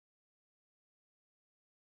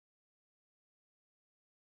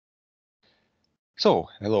So,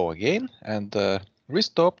 hello again, and we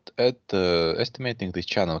stopped at estimating the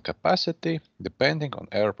channel capacity depending on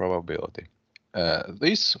error probability.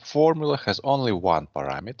 This formula has only one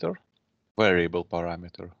parameter, variable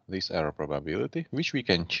parameter, this error probability, which we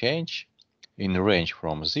can change in range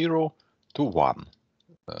from 0 to 1.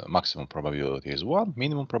 Maximum probability is 1,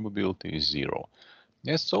 minimum probability is 0.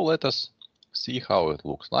 Yes, so let us see how it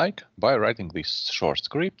looks like by writing this short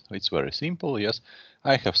script. It's very simple. Yes,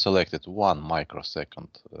 I have selected 1 microsecond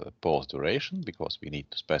pause duration because we need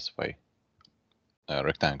to specify a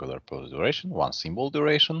rectangular pause duration, 1 symbol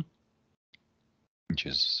duration, which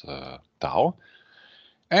is tau,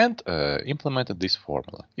 and implemented this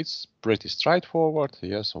formula. It's pretty straightforward.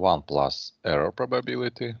 Yes, 1 plus error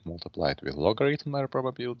probability multiplied with logarithm error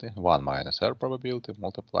probability, 1 minus error probability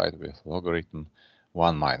multiplied with logarithm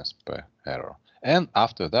 1 minus per error. And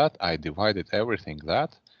after that, I divided everything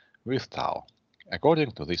that with tau,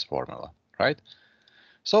 according to this formula, right?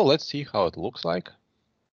 So let's see how it looks like.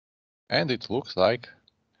 And it looks like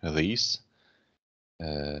this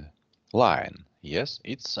line. Yes,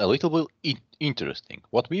 it's a little bit interesting.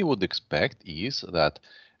 What we would expect is that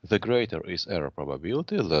the greater is error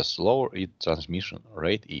probability, the slower its transmission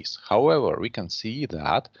rate is. However, we can see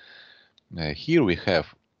that here we have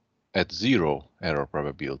at 0 error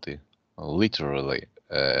probability, literally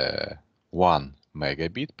 1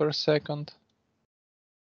 megabit per second.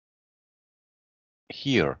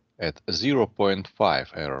 Here at 0.5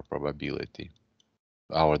 error probability,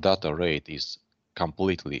 our data rate is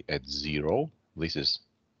completely at 0. This is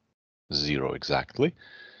 0 exactly.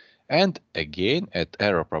 And again, at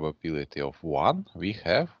error probability of 1, we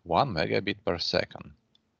have 1 megabit per second.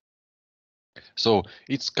 So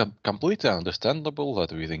it's completely understandable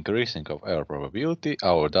that with increasing of error probability,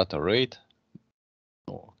 our data rate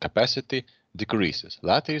or capacity decreases.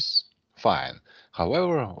 That is fine.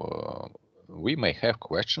 However, we may have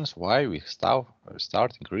questions why we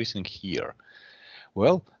start increasing here.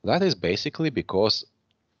 Well, that is basically because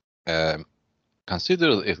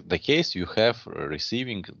consider the case you have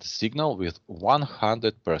receiving the signal with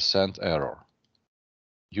 100% error.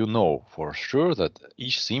 You know for sure that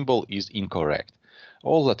each symbol is incorrect.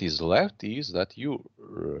 All that is left is that you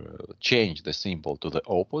change the symbol to the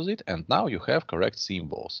opposite, and now you have correct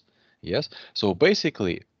symbols. Yes, so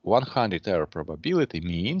basically 100 error probability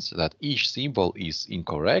means that each symbol is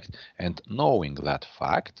incorrect, and knowing that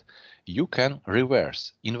fact, you can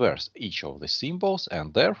inverse each of the symbols,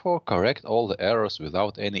 and therefore correct all the errors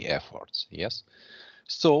without any efforts. Yes,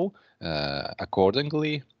 so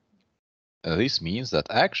accordingly, this means that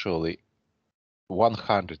actually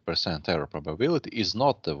 100% error probability is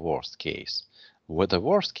not the worst case. The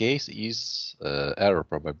worst case is error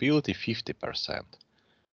probability 50%.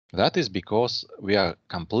 That is because we are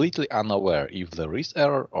completely unaware if there is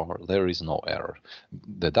error or there is no error.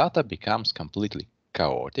 The data becomes completely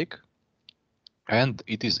chaotic, and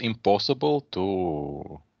it is impossible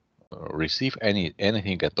to receive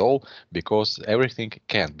anything at all because everything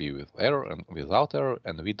can be with error and without error,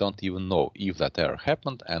 and we don't even know if that error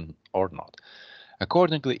happened or not.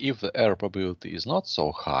 Accordingly, if the error probability is not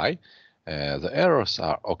so high, the errors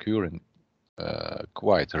are occurring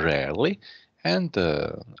quite rarely, and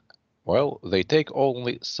well, they take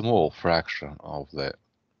only small fraction of the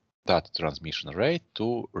data transmission rate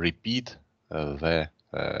to repeat the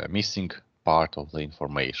missing part of the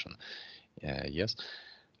information. Yes.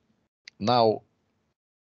 Now,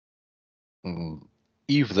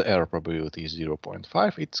 if the error probability is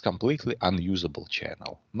 0.5, it's completely unusable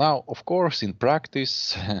channel. Now, of course, in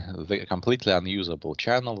practice, the completely unusable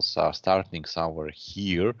channels are starting somewhere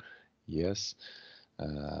here, yes,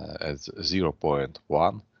 at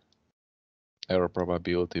 0.1 error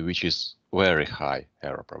probability, which is very high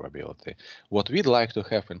error probability. What we'd like to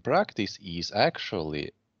have in practice is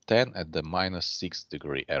actually 10 at the -6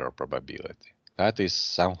 degree error probability. That is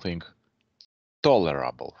something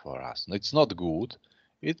tolerable for us. It's not good,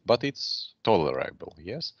 but it's tolerable,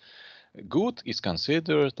 yes. Good is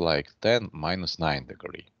considered like 10 -9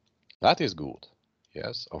 degree. That is good,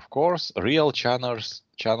 yes. Of course, real channels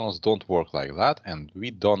don't work like that, and we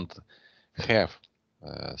don't have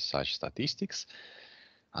such statistics,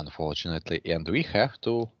 unfortunately, and we have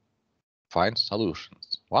to find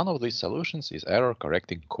solutions. One of these solutions is error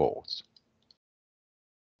correcting codes.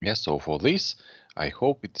 Yes, so for this, I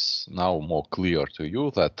hope it's now more clear to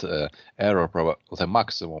you that the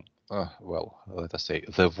maximum, well, let us say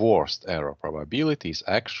the worst error probability is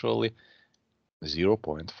actually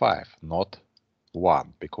 0.5, not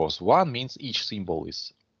 1, because 1 means each symbol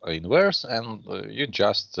is inverse, and you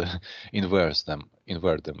just invert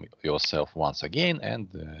them yourself once again, and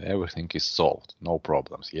everything is solved, no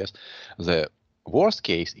problems. Yes, the Worst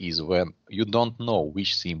case is when you don't know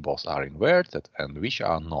which symbols are inverted and which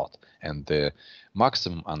are not. And the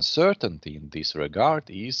maximum uncertainty in this regard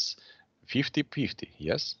is 50-50,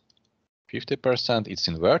 yes? 50% it's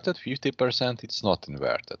inverted, 50% it's not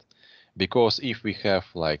inverted. Because if we have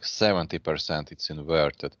like 70% it's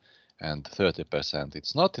inverted and 30%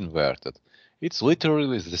 it's not inverted, it's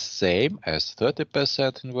literally the same as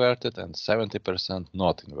 30% inverted and 70%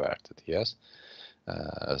 not inverted, yes?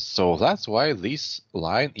 So that's why this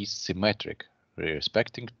line is symmetric,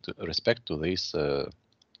 respect to this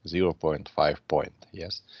 0.5 point,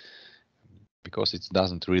 yes? Because it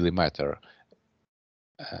doesn't really matter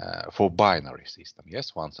for binary system.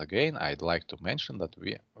 Yes, once again, I'd like to mention that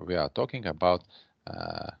we are talking about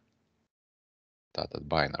that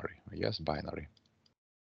binary. Yes, binary.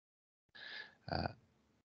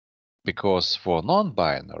 Because for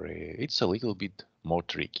non-binary, it's a little bit more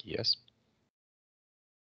tricky. Yes.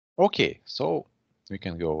 Okay, so we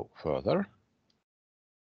can go further.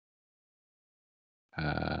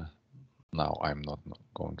 Now I'm not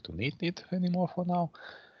going to need it anymore for now.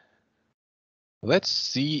 Let's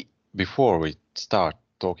see, before we start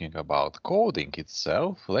talking about coding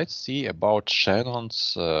itself, let's see about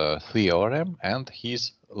Shannon's theorem and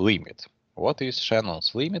his limit. What is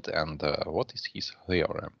Shannon's limit and what is his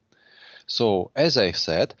theorem? So, as I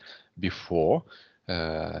said before,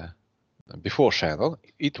 before Shannon,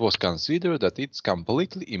 it was considered that it's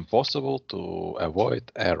completely impossible to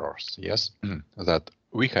avoid errors. Yes, that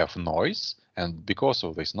we have noise, and because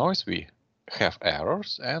of this noise, we have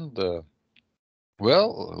errors, and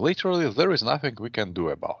well, literally, there is nothing we can do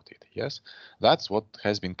about it. Yes, that's what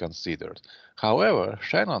has been considered. However,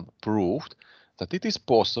 Shannon proved that it is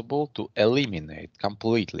possible to eliminate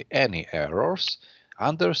completely any errors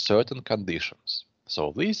under certain conditions.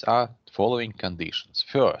 So these are following conditions.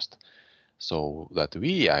 First, so that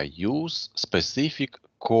we use specific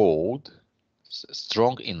code,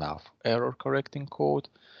 strong enough error correcting code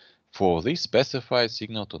for this specified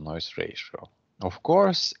signal to noise ratio. Of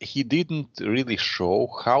course, he didn't really show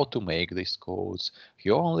how to make these codes. He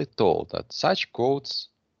only told that such codes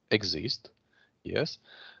exist. Yes,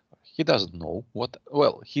 he doesn't know what.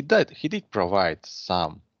 Well, he did provide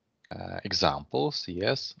some examples,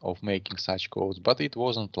 yes, of making such codes, but it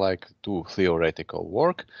wasn't like too theoretical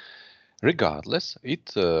work. Regardless,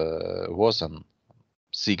 it was a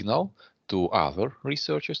signal to other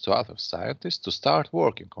researchers, to other scientists to start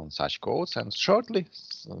working on such codes, and shortly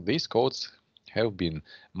these codes have been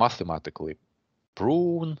mathematically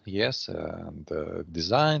proven, yes, and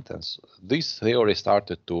designed, and this theory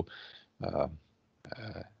started to uh,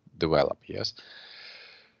 develop, yes.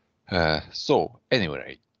 So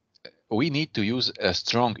anyway, we need to use a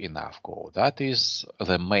strong enough code. That is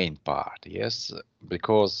the main part, yes,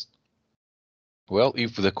 because well,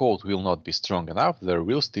 if the code will not be strong enough, there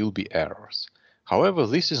will still be errors. However,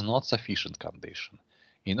 this is not sufficient condition.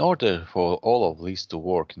 In order for all of this to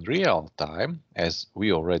work in real time, as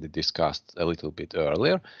we already discussed a little bit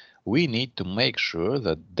earlier, we need to make sure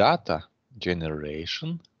that data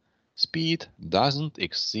generation speed doesn't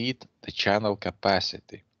exceed the channel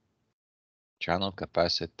capacity. Channel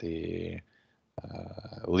capacity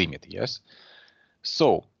limit, yes?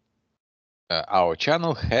 So, our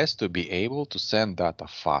channel has to be able to send data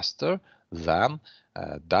faster than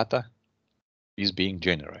data is being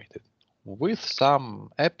generated with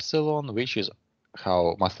some epsilon, which is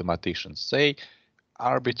how mathematicians say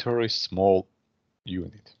arbitrary small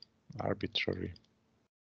unit, arbitrary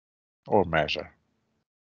or measure.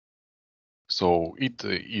 So it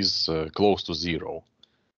is close to zero,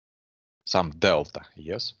 some delta,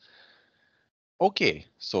 yes. Okay,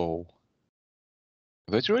 so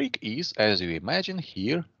the trick is, as you imagine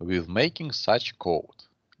here, with making such code.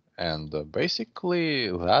 And basically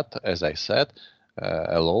that, as I said,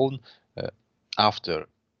 alone, after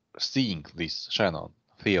seeing this Shannon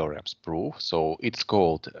theorem's proof, so it's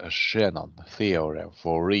called a Shannon theorem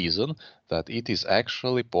for a reason that it is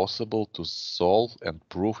actually possible to solve and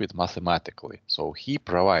prove it mathematically. So he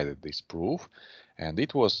provided this proof, and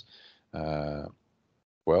it was,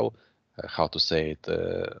 well, how to say it,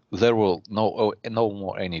 there will no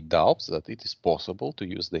more any doubts that it is possible to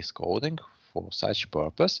use this coding for such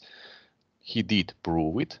purpose. He did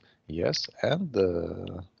prove it, yes, and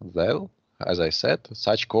well, as I said,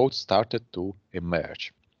 such codes started to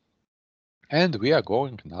emerge. And we are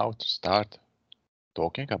going now to start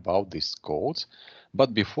talking about these codes.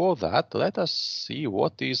 But before that, let us see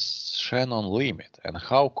what is Shannon limit and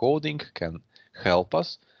how coding can help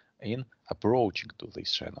us in approaching to this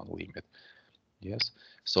Shannon limit. Yes,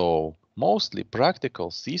 so mostly practical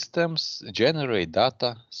systems generate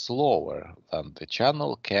data slower than the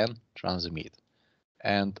channel can transmit.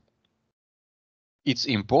 And it's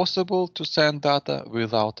impossible to send data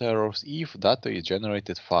without errors if data is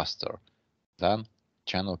generated faster than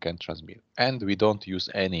channel can transmit. And we don't use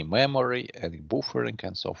any memory, any buffering,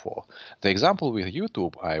 and so forth. The example with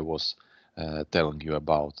YouTube I was telling you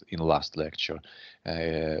about in last lecture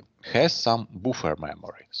has some buffer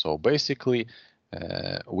memory. So basically,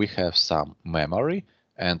 we have some memory,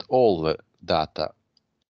 and all the data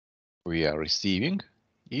we are receiving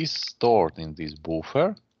is stored in this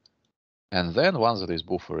buffer. And then once this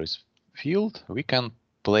buffer is filled, we can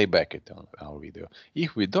play back it on our video.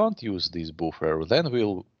 If we don't use this buffer, then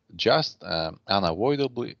we'll just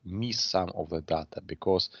unavoidably miss some of the data,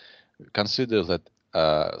 because consider that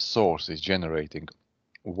source is generating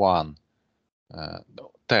 10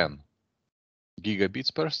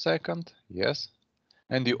 gigabits per second, yes,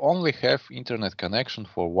 and you only have internet connection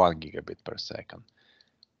for 1 gigabit per second,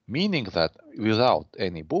 meaning that without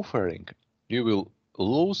any buffering, you will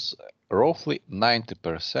lose roughly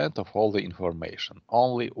 90% of all the information.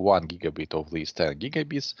 Only 1 gigabit of these 10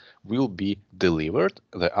 gigabits will be delivered.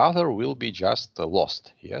 The other will be just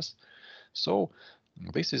lost, yes? So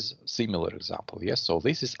this is similar example, yes? So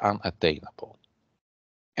this is unattainable.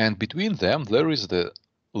 And between them, there is the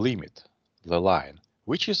limit, the line,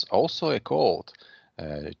 which is also called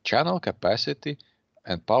channel capacity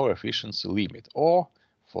and power efficiency limit, or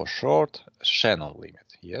for short, Shannon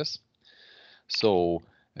limit, yes? So,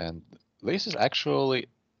 and this is actually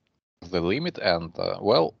the limit, and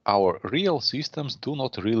well, our real systems do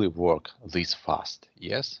not really work this fast,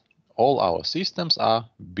 yes? All our systems are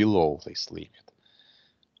below this limit.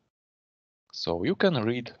 So you can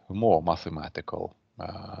read more mathematical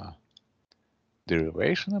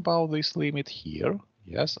derivation about this limit here,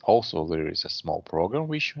 yes? Also, there is a small program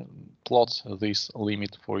which plots this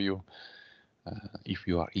limit for you if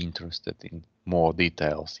you are interested in more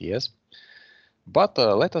details, yes? But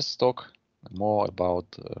let us talk more about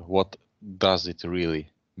what does it really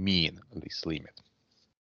mean, this limit.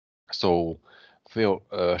 So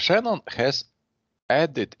Shannon has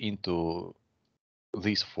added into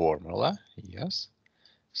this formula, yes,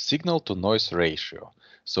 signal to noise ratio.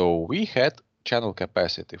 So we had channel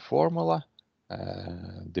capacity formula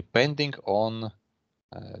depending on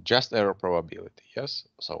just error probability, yes?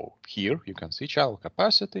 So here you can see channel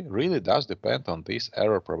capacity really does depend on this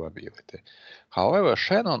error probability. However,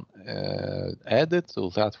 Shannon added to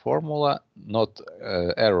that formula not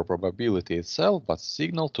error probability itself, but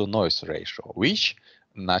signal to noise ratio, which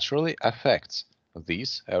naturally affects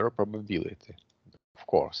this error probability, of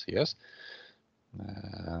course, yes?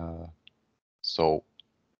 So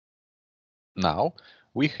now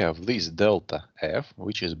we have this delta F,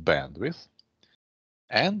 which is bandwidth,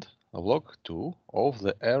 and log 2 of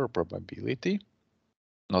the error probability,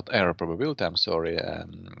 not error probability, I'm sorry,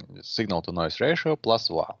 signal to noise ratio plus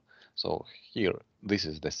 1. So here, this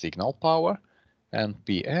is the signal power, and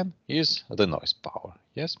Pn is the noise power,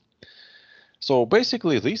 yes? So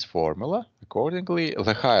basically this formula, accordingly,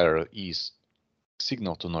 the higher is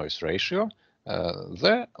signal to noise ratio,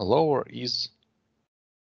 the lower is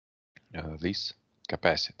this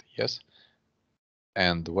capacity, yes?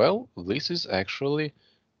 And well, this is actually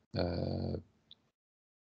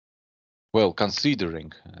well,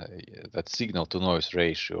 considering that signal to noise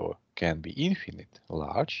ratio can be infinite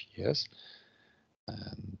large, yes,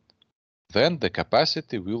 and then the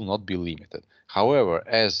capacity will not be limited. However,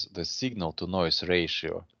 as the signal to noise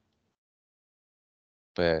ratio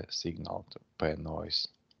per signal to per noise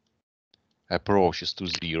approaches to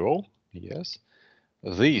 0, yes,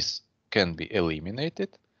 this can be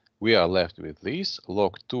eliminated. We are left with this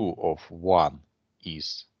log 2 of 1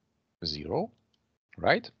 is 0,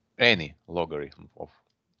 right? Any logarithm of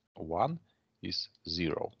 1 is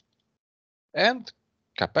 0. And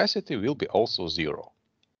capacity will be also 0.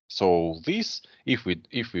 So this, if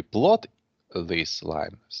we plot this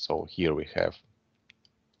line, so here we have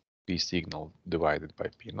P signal divided by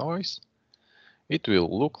P noise, it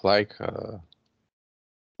will look like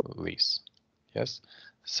this. Yes,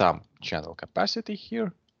 some channel capacity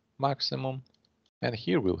here, maximum, and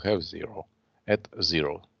here we'll have 0 at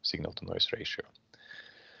 0 signal to noise ratio.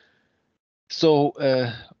 So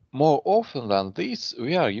more often than this,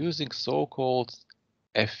 we are using so-called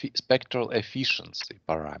spectral efficiency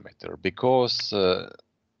parameter because,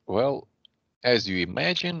 well, as you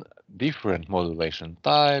imagine, different modulation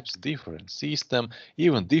types, different system,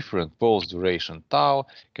 even different pulse duration tau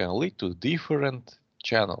can lead to different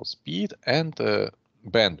channel speed and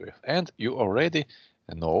bandwidth. And you already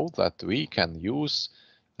know that we can use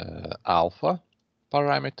alpha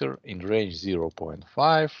parameter in range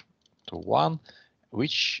 0.5 to 1,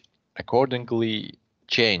 which accordingly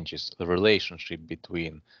changes the relationship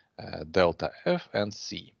between delta F and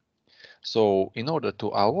C. So in order to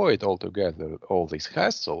avoid altogether all this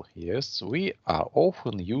hassle, yes, we are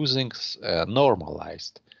often using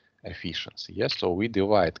normalized efficiency. Yes, so we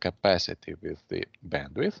divide capacity with the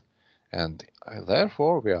bandwidth, and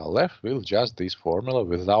therefore we are left with just this formula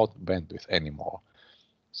without bandwidth anymore.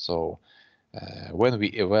 So when we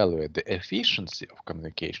evaluate the efficiency of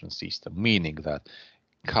communication system, meaning that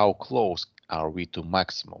how close are we to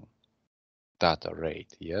maximum data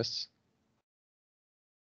rate, yes,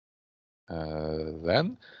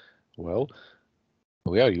 then, well,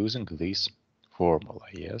 we are using this formula,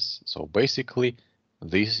 yes. So basically,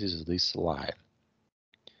 this is this line.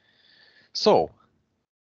 So,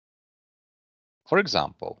 for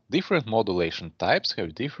example, different modulation types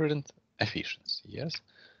have different efficiency, yes.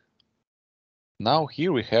 Now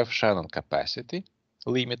here we have Shannon capacity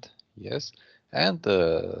limit, yes, and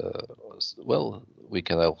well, we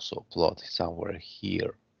can also plot somewhere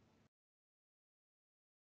here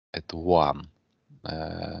at 1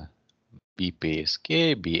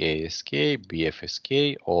 BPSK, BASK,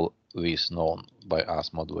 BFSK, all these known by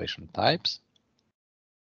us modulation types.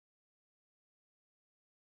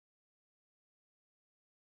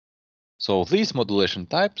 So these modulation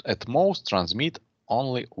types at most transmit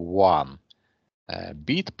only 1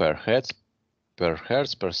 bit per hertz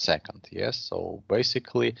per second. Yes, so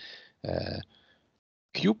basically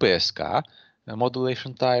QPSK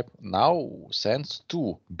modulation type now sends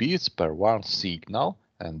 2 bits per one signal,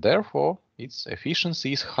 and therefore its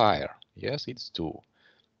efficiency is higher. Yes, it's 2.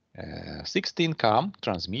 16CAM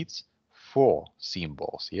transmits 4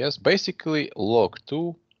 symbols. Yes, basically log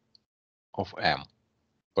 2 of M,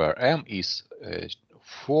 where M is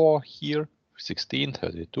 4 here, 16,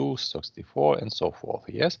 32, 64, and so forth.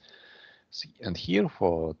 Yes, and here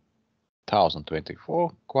for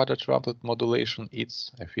 1024 quadrant trumpet modulation,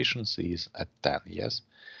 its efficiency is at 10. Yes,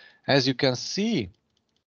 as you can see,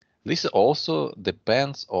 this also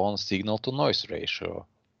depends on signal to noise ratio.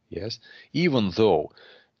 Yes, even though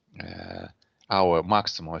our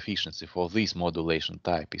maximum efficiency for this modulation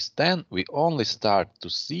type is 10, we only start to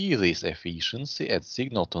see this efficiency at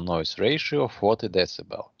signal to noise ratio of 40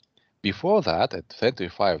 decibel. Before that, at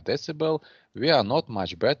 25 decibel, we are not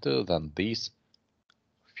much better than this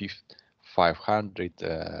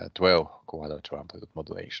 512 quadrant trumpet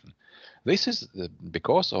modulation. This is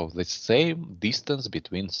because of the same distance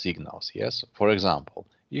between signals. Yes, for example,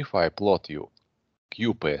 if I plot you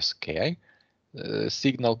QPSK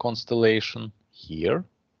signal constellation here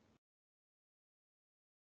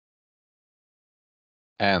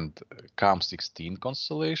and CAM16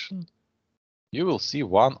 constellation, you will see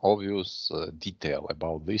one obvious detail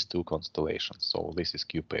about these two constellations. So this is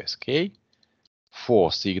QPSK,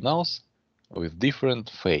 4 signals with different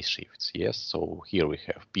phase shifts. Yes, so here we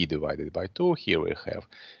have P divided by 2, here we have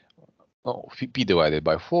P divided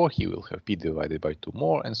by 4, here we'll have P divided by 2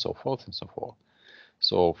 more, and so forth and so forth.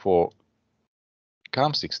 So for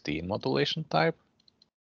CAM16 modulation type,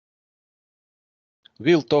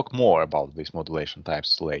 we'll talk more about these modulation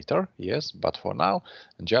types later, yes, but for now,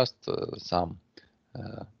 just some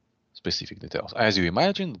specific details. As you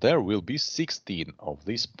imagine, there will be 16 of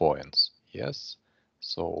these points, yes,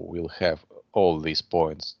 so we'll have all these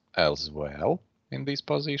points as well in these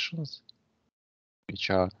positions, which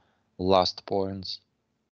are last points,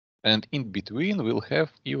 and in between we'll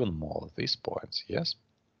have even more of these points, yes.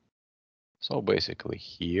 So basically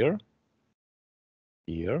here,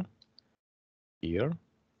 here, here,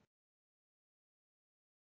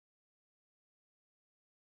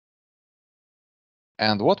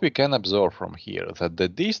 and what we can observe from here, that the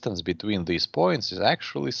distance between these points is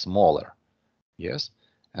actually smaller, yes,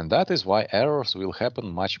 and that is why errors will happen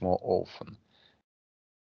much more often.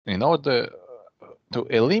 In order to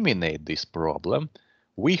eliminate this problem,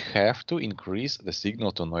 we have to increase the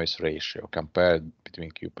signal to noise ratio compared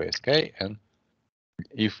between QPSK, and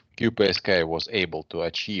if QPSK was able to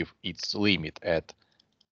achieve its limit at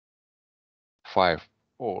 5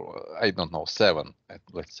 or I don't know 7, at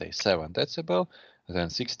let's say 7 decibel, then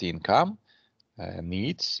 16CAM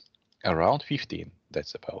needs around 15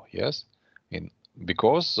 decibel. Yes,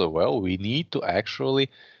 because well, we need to actually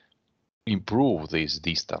improve this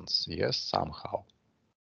distance. Yes, somehow.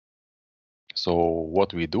 So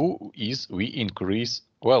what we do is we increase.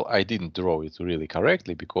 Well, I didn't draw it really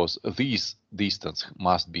correctly because this distance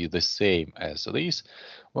must be the same as this.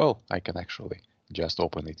 Well, I can actually just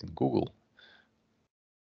open it in Google.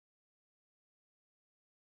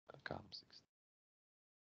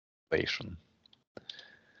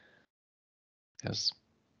 Yes,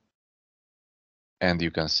 and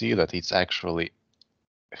you can see that it's actually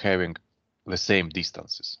having the same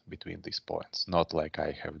distances between these points, not like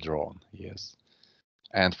I have drawn, yes.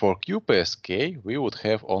 And for QPSK, we would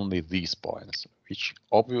have only these points, which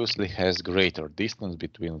obviously has greater distance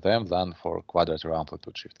between them than for quadrature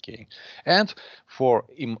amplitude shift keying. And for,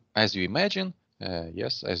 as you imagine,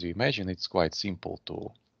 yes, as you imagine, it's quite simple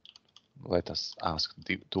to, let us ask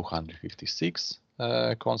the 256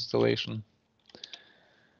 constellation.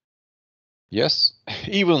 Yes,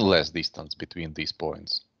 even less distance between these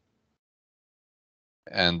points.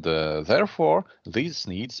 And therefore, this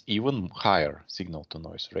needs even higher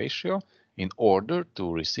signal-to-noise ratio in order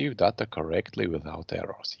to receive data correctly without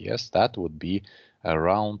errors. Yes, that would be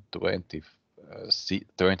around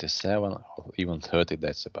 27 or even 30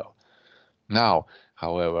 decibel. Now,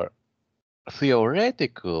 however,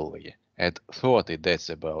 theoretically, at 30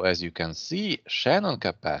 decibel, as you can see, Shannon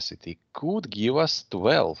capacity could give us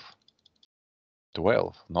 12,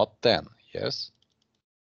 not 10, yes?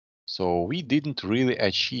 So we didn't really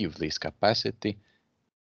achieve this capacity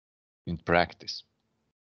in practice.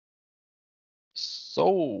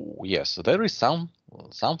 So yes, there is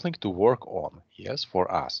something to work on. Yes, for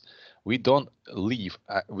us, we don't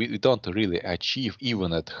really achieve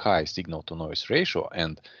even at high signal-to-noise ratio,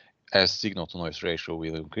 and as signal-to-noise ratio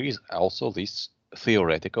will increase, also this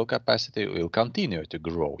theoretical capacity will continue to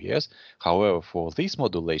grow. Yes, however, for this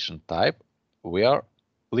modulation type, we are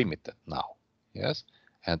limited now. Yes,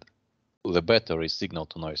 and the better is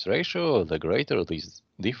signal-to-noise ratio, the greater this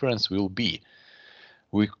difference will be.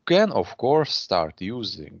 We can, of course, start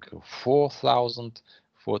using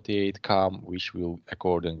 4048 CAM, which will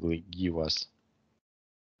accordingly give us,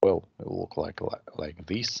 well, it will look like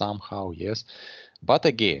this somehow, yes. But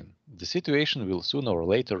again, the situation will sooner or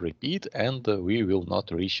later repeat, and we will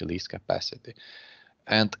not reach this capacity.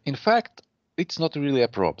 And in fact, it's not really a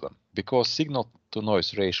problem, because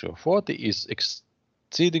signal-to-noise ratio 40 is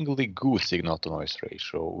exceedingly good signal-to-noise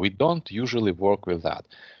ratio. We don't usually work with that.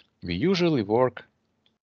 We usually work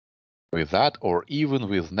with that, or even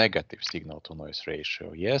with negative signal-to-noise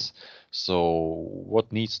ratio, yes? So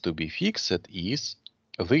what needs to be fixed is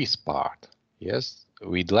this part, yes?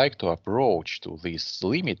 We'd like to approach to this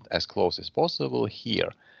limit as close as possible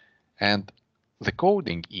here. And the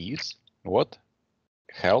coding is what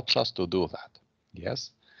helps us to do that,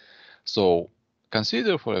 yes? So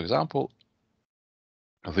consider, for example,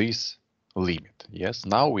 this limit, yes?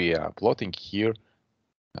 Now we are plotting here,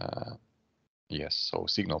 yes, so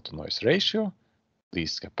signal-to-noise ratio,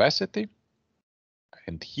 this capacity,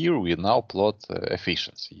 and here we now plot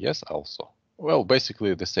efficiency, yes, also. Well,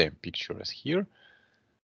 basically the same picture as here,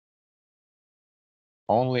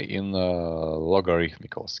 only in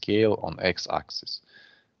logarithmical scale on x-axis.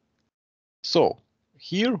 So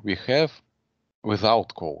here we have,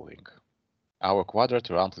 without coding, our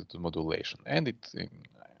quadrature amplitude modulation, and it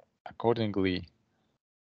accordingly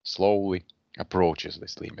slowly approaches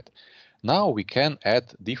this limit. Now we can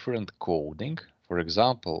add different coding, for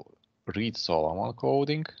example, Reed-Solomon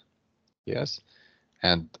coding, yes,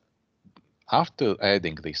 and after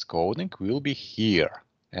adding this coding, we'll be here.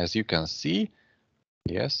 As you can see,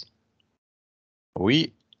 yes,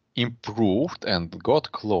 we improved and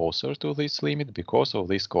got closer to this limit because of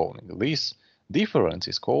this coding. This difference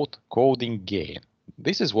is called coding gain.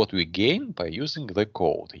 This is what we gain by using the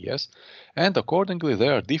code, yes? And accordingly,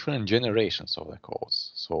 there are different generations of the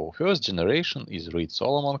codes. So first generation is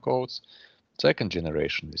Reed-Solomon codes. Second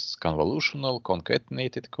generation is convolutional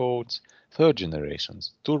concatenated codes. Third generation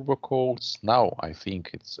is turbo codes. Now I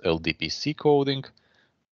think it's LDPC coding,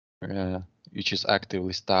 which is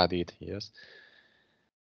actively studied, yes.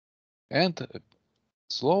 And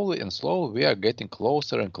slowly and slowly we are getting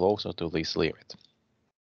closer and closer to this limit.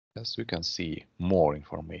 As we can see more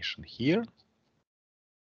information here,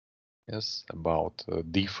 yes, about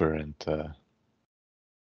different.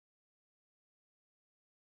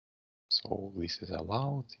 So this is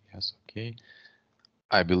allowed, yes, okay.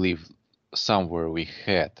 I believe somewhere we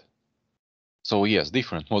had. So yes,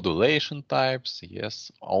 different modulation types,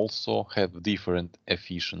 yes, also have different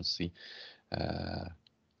efficiency.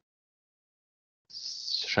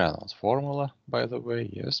 Shannon's formula, by the way,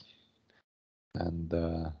 yes. And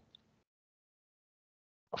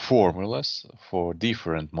formulas for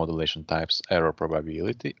different modulation types, error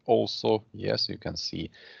probability. Also, yes, you can see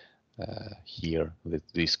here that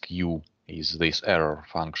this Q is this error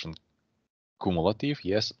function cumulative,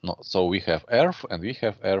 yes. No, so we have ERF and we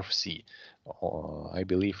have ERF-C. I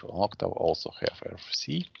believe Octave also have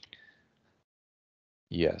ERF-C.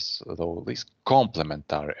 Yes, though this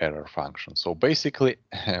complementary error function. So basically,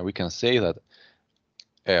 we can say that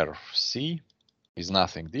ERF-C is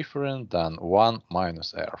nothing different than 1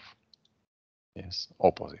 minus ERF. Yes,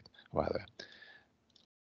 opposite. value.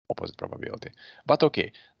 Opposite probability. But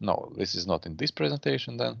okay, no, this is not in this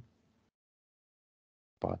presentation then.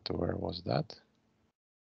 But where was that?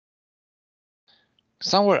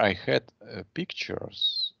 Somewhere I had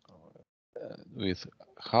pictures with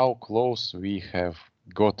how close we have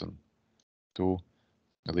gotten to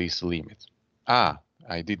this limit. I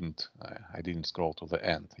didn't scroll to the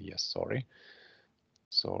end. Yes, sorry.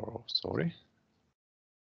 Sorry.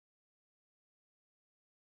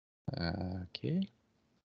 Okay.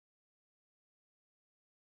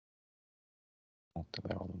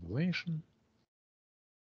 Multi-level modulation.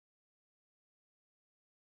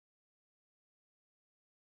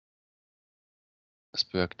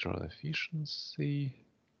 Spectral efficiency.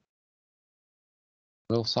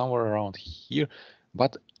 Well, somewhere around here,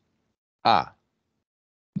 but no,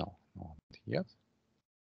 not yet.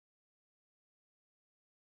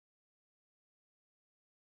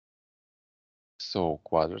 So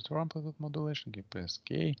quadrature amplitude modulation,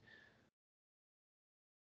 GPSK.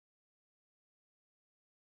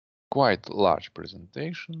 Quite large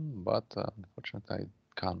presentation, but unfortunately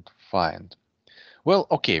I can't find. Well,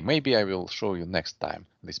 okay, maybe I will show you next time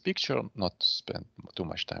this picture, not spend too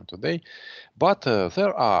much time today. But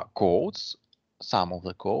there are codes, some of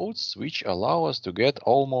the codes, which allow us to get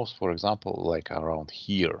almost, for example, like around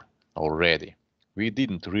here already. We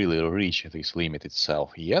didn't really reach this limit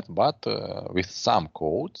itself yet, but with some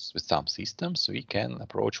codes, with some systems, we can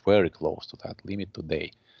approach very close to that limit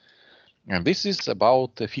today. And this is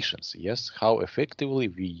about efficiency, yes, how effectively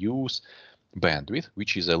we use bandwidth,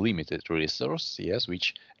 which is a limited resource, yes,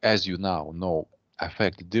 which, as you now know,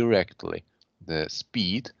 affect directly the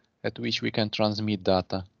speed at which we can transmit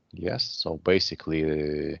data, yes. So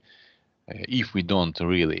basically, if we don't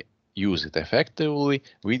really use it effectively,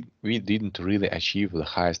 we didn't really achieve the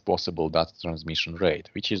highest possible data transmission rate,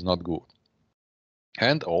 which is not good.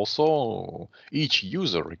 And also, each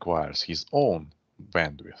user requires his own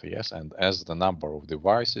bandwidth, yes, and as the number of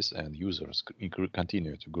devices and users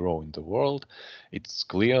continue to grow in the world, it's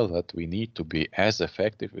clear that we need to be as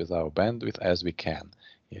effective with our bandwidth as we can,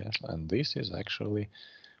 yes, and this is actually,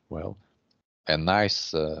 well, a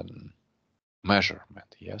nice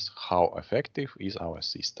measurement, yes, how effective is our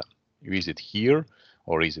system. Is it here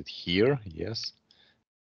or is it here, yes,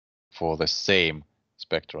 for the same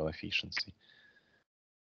spectral efficiency.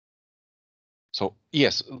 So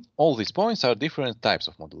yes, all these points are different types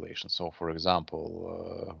of modulation. So for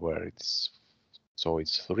example, where it's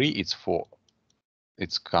 3, it's 4,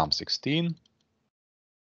 it's CAM16.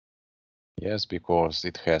 Yes, because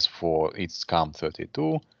it has 4, it's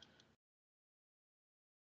CAM32.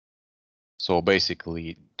 So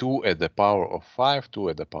basically 2 at the power of 5, 2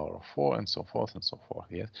 at the power of 4, and so forth and so forth.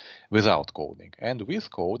 Yes, without coding. And with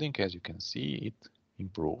coding, as you can see, it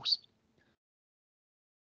improves.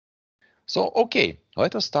 So, okay,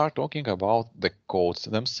 let us start talking about the codes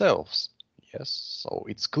themselves. Yes, so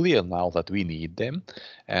it's clear now that we need them,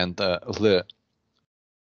 and the,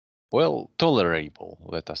 well, tolerable,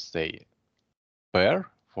 let us say, pair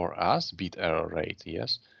for us, bit error rate,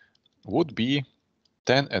 yes, would be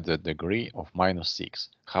 10 at the degree of -6.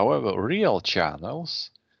 However, real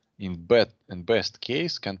channels in best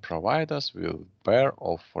case can provide us with pair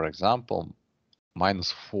of, for example,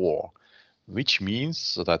 -4, which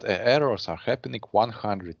means that errors are happening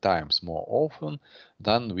 100 times more often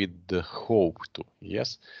than with the hope to,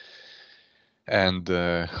 yes. And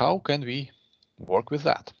how can we work with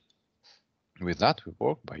that? With that, we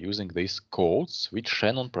work by using these codes which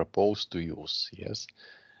Shannon proposed to use, yes.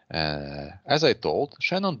 As I told,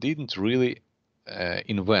 Shannon didn't really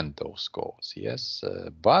invent those codes, yes,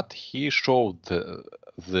 but he showed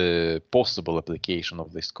the possible application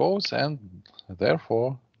of these codes, and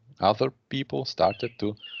therefore other people started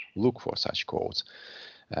to look for such codes.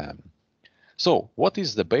 So what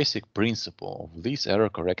is the basic principle of these error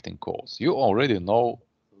correcting codes? You already know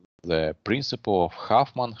the principle of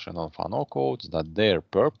Huffman-Shannon-Fano codes, that their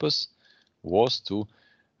purpose was to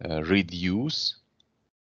reduce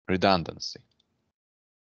redundancy.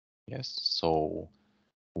 Yes, so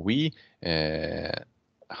we,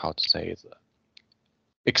 how to say it,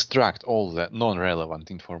 extract all the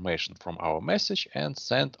non-relevant information from our message and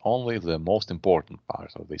send only the most important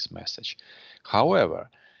part of this message. However,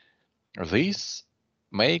 this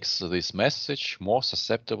makes this message more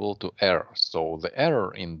susceptible to errors. So the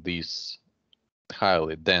error in this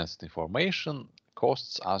highly dense information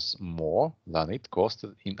costs us more than it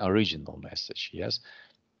costed in original message. Yes,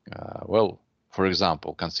 well, for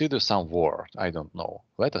example, consider some word. I don't know.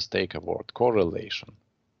 Let us take a word, correlation.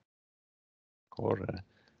 Correlation.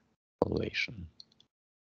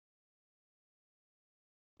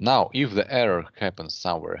 Now, if the error happens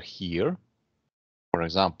somewhere here, for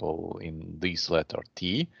example, in this letter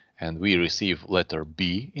T, and we receive letter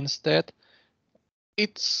B instead,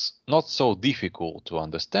 it's not so difficult to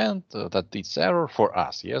understand that it's error for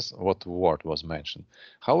us, yes, what word was mentioned.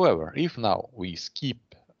 However, if now we skip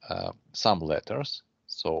some letters,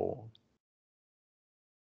 so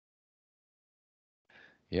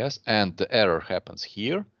yes, and the error happens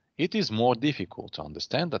here, it is more difficult to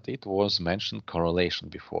understand that it was mentioned correlation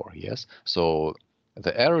before, yes, so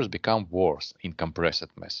the errors become worse in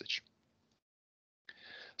compressed message.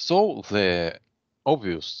 So the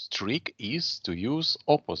obvious trick is to use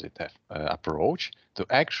opposite approach to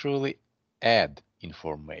actually add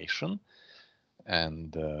information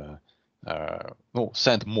and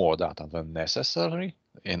send more data than necessary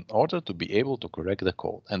in order to be able to correct the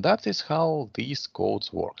code. And that is how these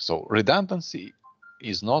codes work. So redundancy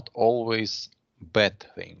is not always bad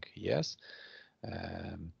thing, yes.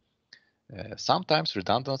 Sometimes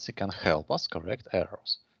redundancy can help us correct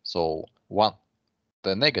errors. So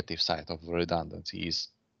the negative side of redundancy is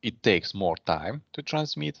it takes more time to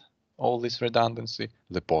transmit all this redundancy.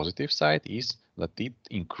 The positive side is that it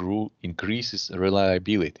increases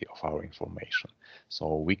reliability of our information.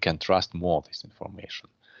 So we can trust more this information.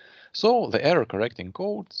 So the error correcting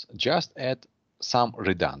codes just add some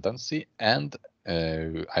redundancy, and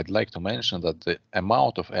I'd like to mention that the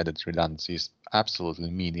amount of added redundancy is absolutely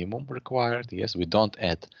minimum required. Yes, we don't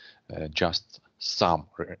add just some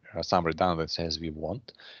redundancy as we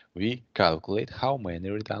want. We calculate how many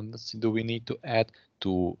redundancy do we need to add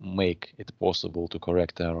to make it possible to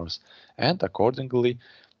correct errors, and accordingly,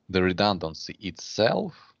 the redundancy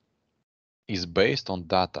itself is based on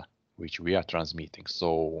data which we are transmitting.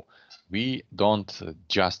 So we don't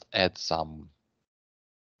just add some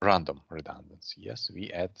random redundancy. Yes, we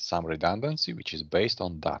add some redundancy which is based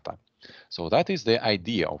on data. So that is the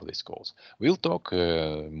idea of this course. We'll talk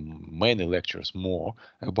many lectures more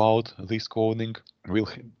about this coding. We'll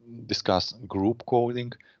discuss group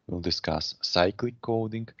coding. We'll discuss cyclic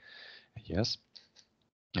coding. Yes,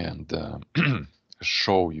 and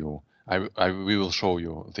show you. We will show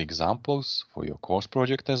you the examples for your course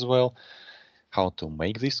project as well, how to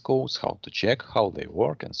make these codes, how to check how they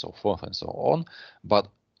work, and so forth and so on. But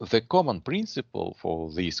the common principle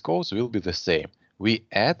for these codes will be the same. We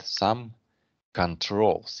add some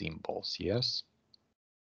control symbols, yes?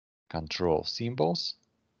 Control symbols.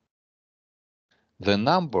 The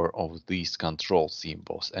number of these control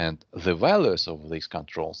symbols and the values of these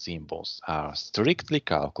control symbols are strictly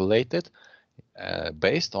calculated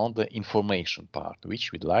based on the information part,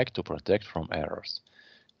 which we'd like to protect from errors.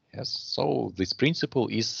 Yes, so this principle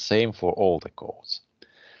is same for all the codes.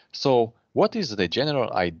 So what is the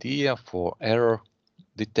general idea for error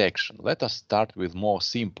detection? Let us start with more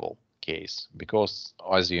simple case, because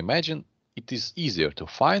as you imagine, it is easier to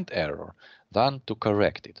find error than to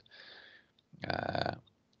correct it.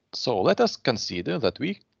 So let us consider that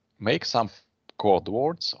we make some code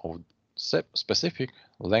words of specific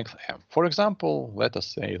length m. For example, let us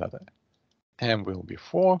say that m will be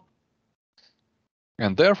 4,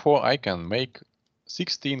 and therefore I can make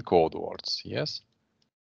 16 code words, yes?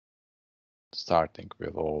 Starting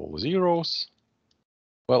with all zeros.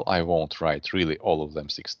 Well, I won't write really all of them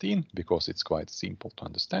 16 because it's quite simple to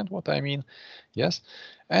understand what I mean, yes?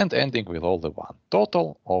 And ending with all the 1.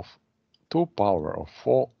 Total of 2 power of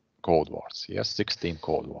 4 code words, yes, 16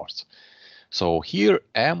 code words. So here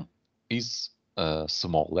M is a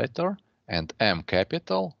small letter and M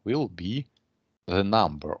capital will be the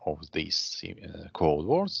number of these code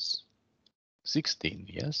words, 16,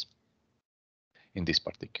 yes, in this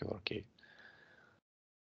particular case.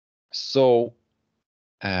 So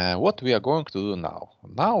what we are going to do now?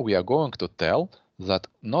 Now we are going to tell that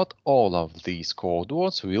not all of these code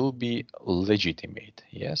words will be legitimate.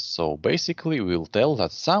 Yes, so basically we'll tell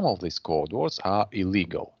that some of these code words are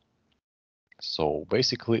illegal. So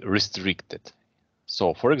basically restricted.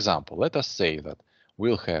 So for example, let us say that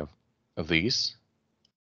we'll have these,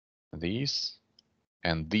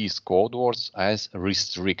 and these code words as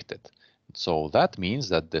restricted. So that means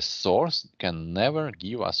that the source can never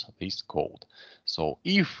give us this code. So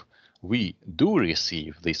if we do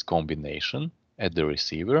receive this combination at the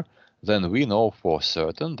receiver, then we know for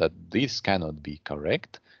certain that this cannot be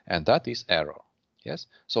correct, and that is error. Yes.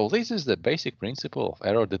 So this is the basic principle of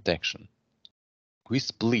error detection. We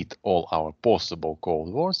split all our possible code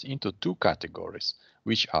words into 2 categories,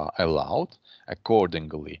 which are allowed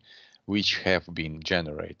accordingly, which have been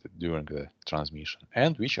generated during the transmission,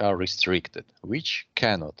 and which are restricted, which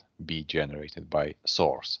cannot be generated by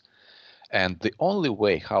source. And the only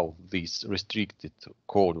way how these restricted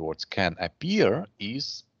code words can appear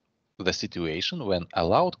is the situation when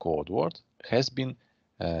allowed code word has been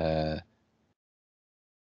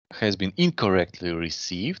incorrectly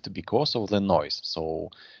received because of the noise. So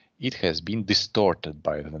it has been distorted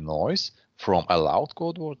by the noise from allowed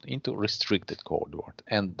code word into restricted code word.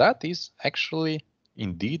 And that is actually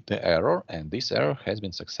indeed the error, and this error has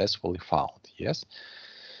been successfully found. Yes.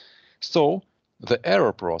 So the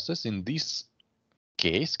error process in this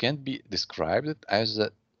case can be described as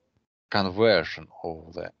a conversion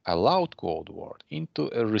of the allowed code word into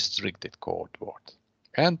a restricted code word.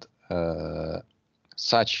 And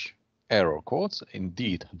such error codes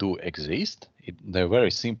indeed do exist. The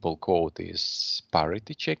very simple code is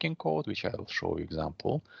parity checking code, which I will show you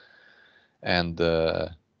example. And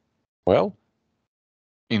well,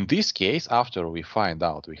 in this case, after we find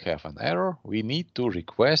out we have an error, we need to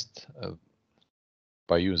request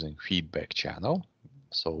by using feedback channel.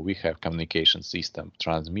 So we have communication system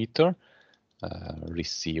transmitter,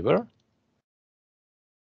 receiver,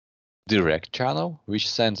 direct channel, which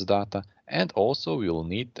sends data, and also we will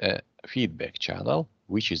need a feedback channel,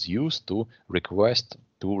 which is used to request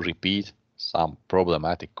to repeat some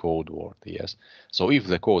problematic code word. Yes. So if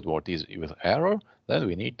the code word is with error, then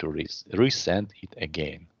we need to resend it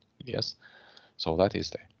again. Yes. So that is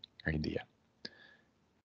the idea.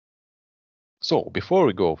 So before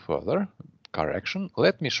we go further, correction,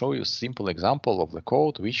 let me show you a simple example of the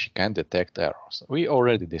code which can detect errors. We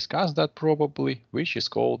already discussed that probably, which is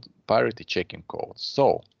called parity checking code.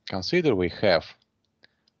 So consider we have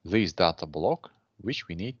this data block which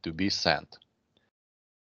we need to be sent.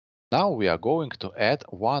 Now we are going to add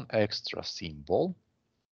one extra symbol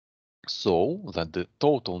so that the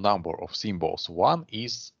total number of symbols 1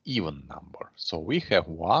 is even number. So we have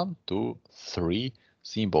 1, 2, 3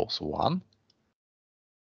 symbols 1.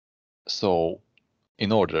 So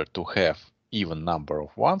in order to have even number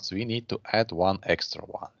of ones, we need to add one extra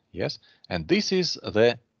one. Yes, and this is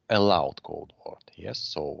the allowed code word. Yes,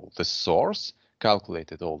 so the source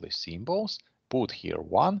calculated all these symbols, put here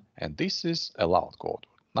one, and this is allowed code word.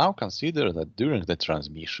 Now consider that during the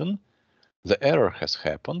transmission, the error has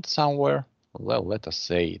happened somewhere. Well, let us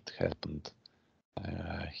say it happened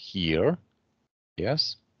here.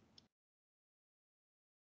 Yes.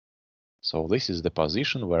 So this is the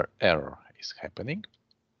position where error is happening.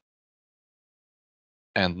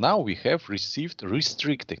 And now we have received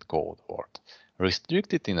restricted code word.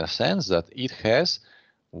 Restricted in a sense that it has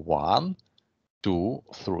 1, 2,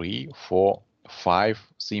 3, 4, 5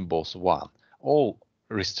 symbols 1. All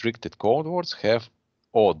restricted code words have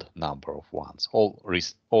odd number of ones.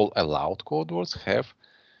 All allowed code words have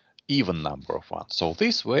even number of ones. So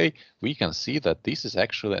this way we can see that this is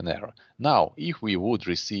actually an error. Now, if we would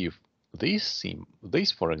receive this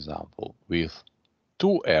for example, with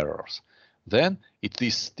 2 errors, then it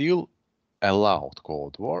is still allowed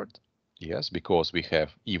code word. Yes, because we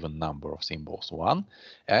have even number of symbols 1,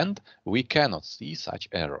 and we cannot see such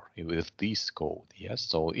error with this code. Yes,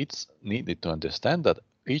 so it's needed to understand that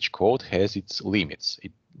each code has its limits.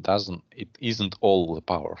 It isn't all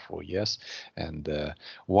powerful. Yes, and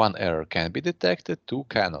one error can be detected, 2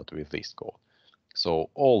 cannot with this code. So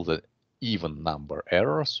all the even number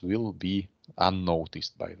errors will be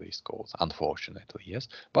unnoticed by these codes, unfortunately, yes.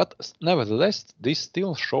 But nevertheless, this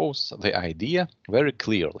still shows the idea very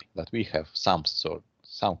clearly that we have some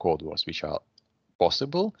code words which are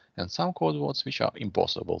possible and some code words which are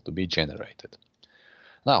impossible to be generated.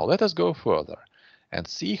 Now let us go further and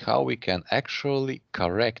see how we can actually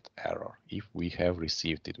correct error if we have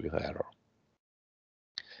received it with error.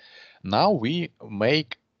 Now we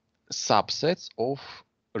make subsets of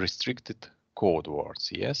restricted code words.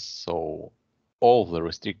 Yes, so all the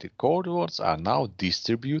restricted code words are now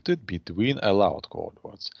distributed between allowed code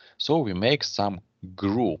words. So we make some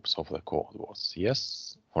groups of the code words.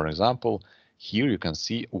 Yes, for example, here you can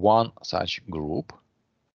see one such group.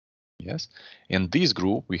 Yes, in this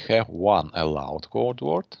group we have one allowed code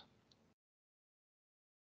word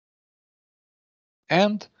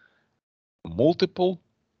and multiple,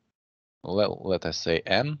 well, let us say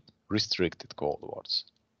n restricted code words.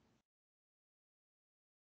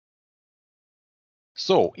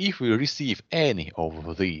 So if we receive any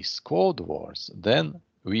of these code words, then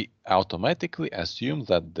we automatically assume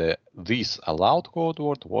that this allowed code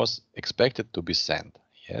word was expected to be sent.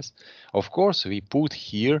 Yes, of course, we put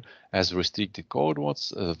here as restricted code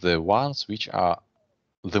words the ones which are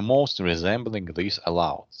the most resembling this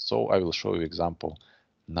allowed. So I will show you example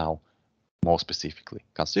now more specifically.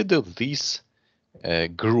 Consider this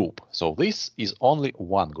group. So this is only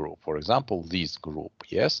one group. For example, this group,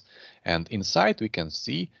 yes. And inside we can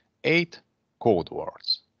see 8 code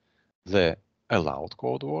words. The allowed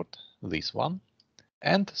code word, this one,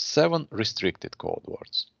 and 7 restricted code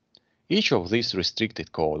words. Each of these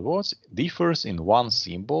restricted code words differs in one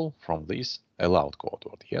symbol from this allowed code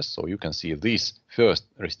word. Yes, so you can see this first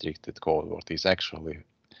restricted code word is actually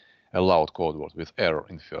allowed code word with error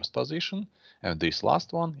in first position, and this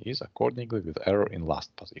last one is accordingly with error in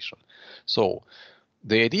last position. So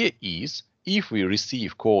the idea is, if we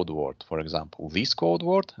receive code word, for example, this code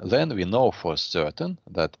word, then we know for certain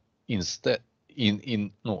that instead,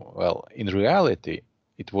 in reality,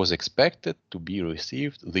 it was expected to be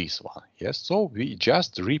received this one. Yes, so we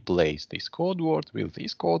just replace this code word with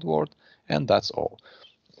this code word, and that's all.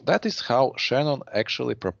 That is how Shannon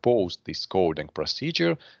actually proposed this coding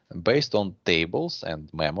procedure based on tables and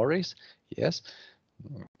memories. Yes,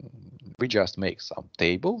 we just make some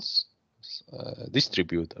tables,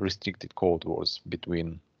 distribute restricted code words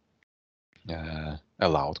between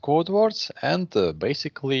allowed code words, and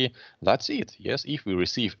basically that's it. Yes, if we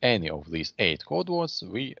receive any of these 8 code words,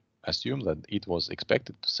 we assume that it was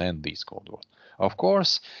expected to send this code word. Of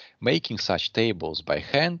course, making such tables by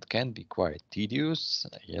hand can be quite tedious,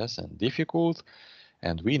 yes, and difficult,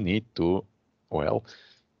 and we need to, well,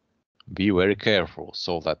 be very careful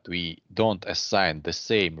so that we don't assign the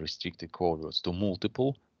same restricted code words to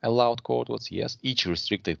multiple allowed code words. Yes, each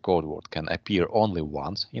restricted code word can appear only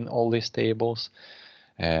once in all these tables.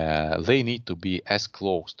 They need to be as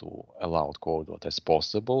close to allowed code word as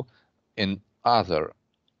possible. In other,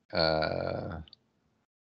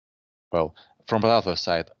 from the other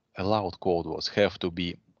side, allowed code words have to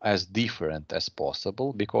be as different as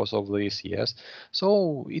possible because of this, yes.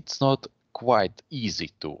 So it's not quite easy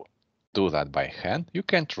to do that by hand. You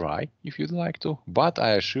can try if you'd like to, but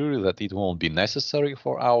I assure you that it won't be necessary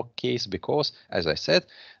for our case because, as I said,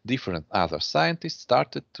 different other scientists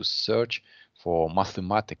started to search for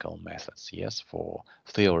mathematical methods, yes, for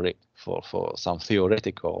some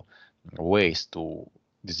theoretical ways to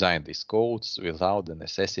design these codes without the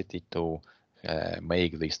necessity to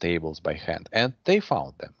make these tables by hand, and they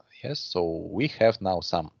found them. Yes, so we have now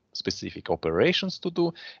some specific operations to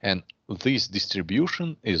do, and this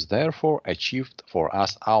distribution is therefore achieved for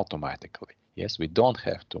us automatically. Yes, we don't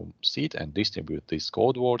have to sit and distribute these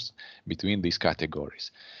code words between these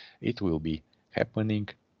categories. It will be happening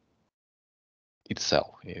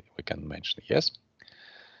itself, we can mention. Yes.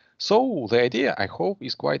 So the idea, I hope,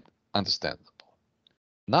 is quite understandable.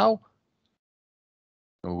 Now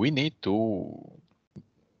we need to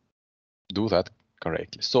do that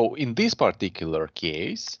correctly. So in this particular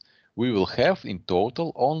case, we will have in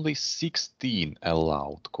total only 16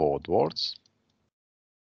 allowed code words.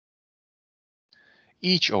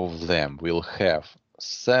 Each of them will have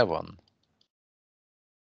 7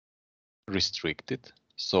 restricted.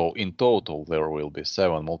 So in total, there will be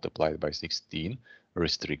 7 multiplied by 16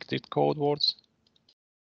 restricted code words.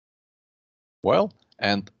 Well,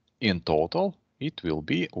 and in total, it will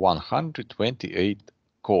be 128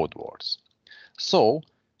 code words. So,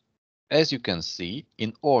 as you can see,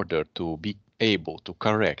 in order to be able to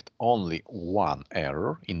correct only one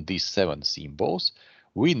error in these 7 symbols,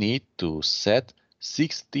 we need to set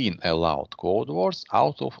 16 allowed code words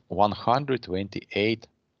out of 128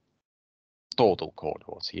 total code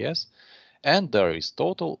words, yes? And there is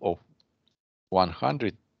total of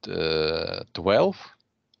 112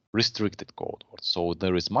 restricted code words. So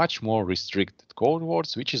there is much more restricted code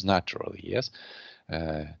words, which is naturally, yes.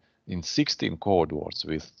 In 16 code words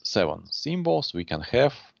with 7 symbols, we can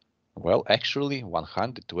have, well, actually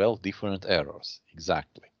 112 different errors.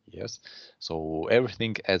 Exactly, yes. So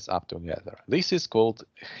everything adds up together. This is called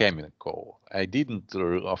Hamming code. I didn't,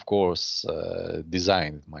 of course,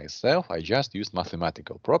 design it myself. I just used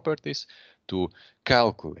mathematical properties to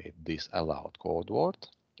calculate this allowed code word.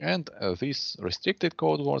 And these restricted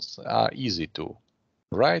code words are easy to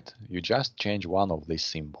write. You just change one of these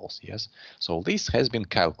symbols, yes? So this has been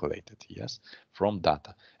calculated, yes, from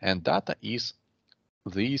data. And data is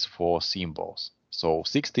these 4 symbols. So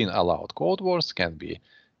 16 allowed code words can be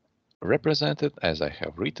represented, as I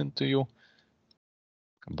have written to you,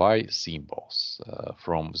 by symbols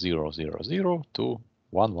from 000 to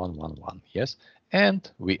 1111, yes?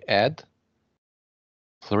 And we add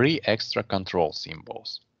 3 extra control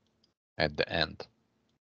symbols at the end.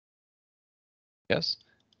 Yes,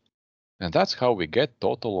 and that's how we get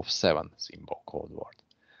total of 7 symbol code word.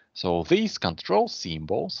 So these control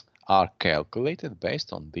symbols are calculated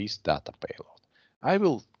based on this data payload. I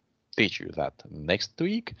will teach you that next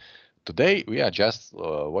week. Today we are just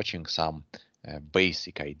watching some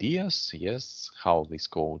basic ideas, yes, how these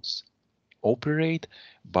codes operate.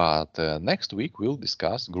 But next week we'll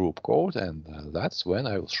discuss group code, and that's when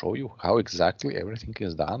I will show you how exactly everything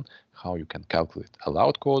is done, how you can calculate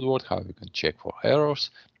allowed code word, how you can check for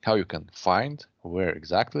errors, how you can find where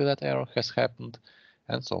exactly that error has happened,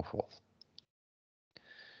 and so forth.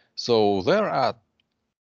 So there are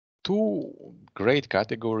two great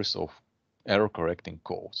categories of error correcting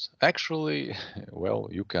codes. Actually, well,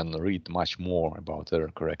 you can read much more about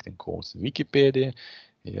error correcting codes in Wikipedia,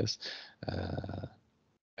 yes,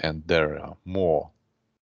 and there are more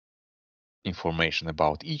information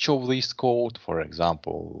about each of these code. For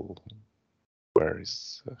example, where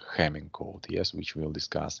is Hamming code, yes, which we'll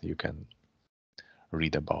discuss. You can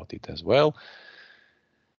read about it as well.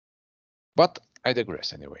 But I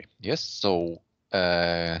digress anyway. Yes, so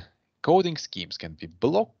coding schemes can be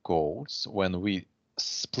block codes when we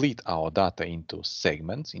split our data into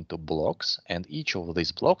segments, into blocks, and each of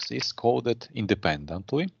these blocks is coded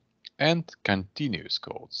independently, and continuous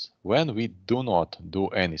codes when we do not do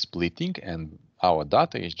any splitting and our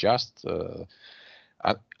data is just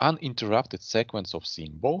an uninterrupted sequence of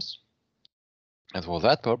symbols. And for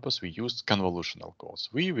that purpose, we use convolutional codes.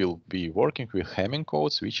 We will be working with Hamming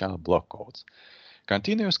codes, which are block codes.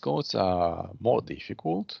 Continuous codes are more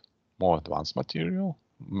difficult, more advanced material,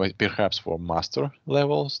 perhaps for master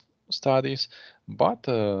level studies, but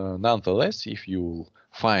nonetheless, if you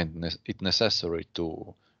find it necessary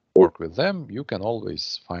to work with them, you can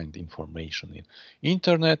always find information in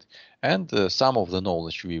internet, and some of the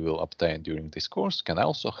knowledge we will obtain during this course can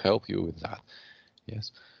also help you with that.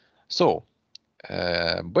 Yes. So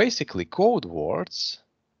basically, code words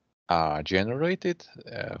are generated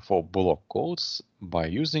for block codes by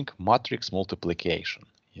using matrix multiplication.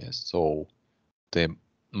 Yes, so the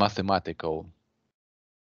mathematical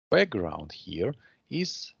background here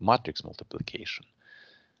is matrix multiplication.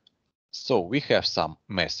 So we have some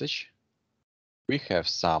message, we have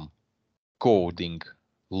some coding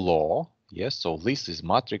law. Yes, so this is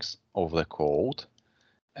matrix of the code,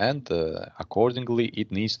 and accordingly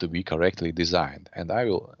it needs to be correctly designed, and I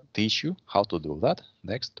will teach you how to do that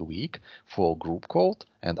next week for group code,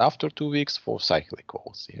 and after 2 weeks for cyclic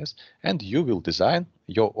codes. Yes, and you will design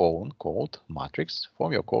your own code matrix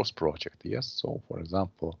for your course project. Yes, so for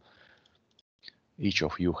example, each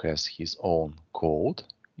of you has his own code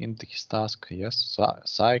in this task. Yes,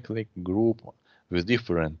 cyclic group with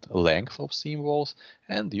different length of symbols,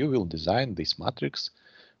 and you will design this matrix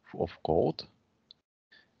of code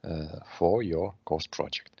for your course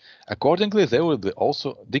project. Accordingly, there will be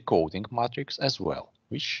also decoding matrix as well,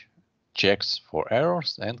 which checks for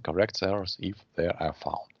errors and corrects errors if they are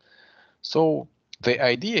found. So the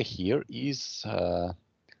idea here is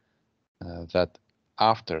that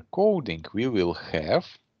after coding, we will have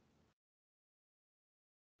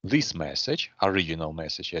this message, original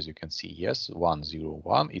message, as you can see, yes,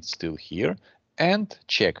 101, it's still here, and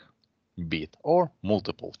check bit or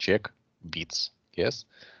multiple check bits, yes.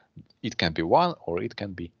 It can be one or it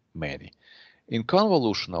can be many. In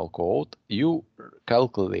convolutional code, you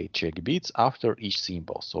calculate check bits after each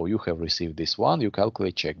symbol. So you have received this one, you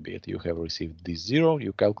calculate check bit. You have received this 0,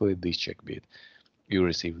 you calculate this check bit. You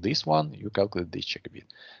receive this one, you calculate this check bit.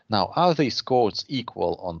 Now, are these codes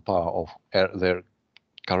equal on par of their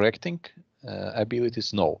correcting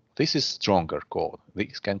abilities? No, this is stronger code.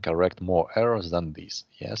 This can correct more errors than this,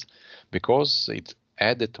 yes, because it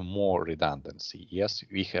added more redundancy. Yes,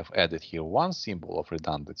 we have added here one symbol of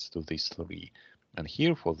redundancy to these three, and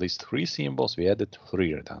here for these three symbols we added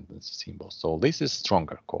 3 redundancy symbols. So this is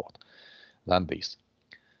stronger code than this.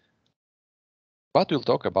 But we'll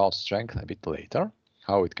talk about strength a bit later,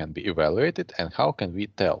 how it can be evaluated and how can we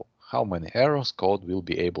tell how many errors code will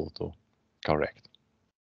be able to correct.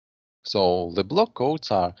 So the block codes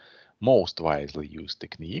are most widely used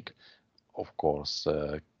technique. Of course,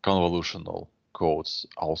 convolutional codes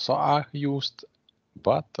also are used,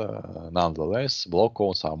 but nonetheless, block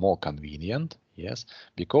codes are more convenient, yes,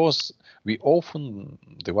 because we often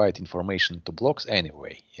divide information into blocks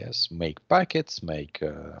anyway, yes, make packets, make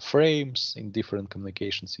frames in different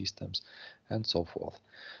communication systems, and so forth.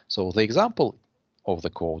 So the example of the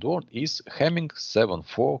code word is Hamming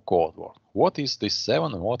 7-4 code word. What is this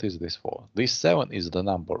 7 and what is this 4? This 7 is the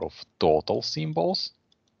number of total symbols,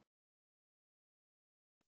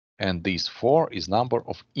 and this 4 is number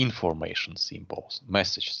of information symbols,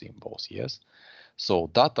 message symbols, yes?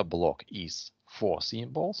 So data block is 4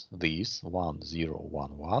 symbols, these 1, 0,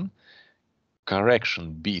 1, 1.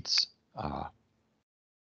 Correction bits are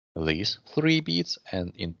these 3 bits,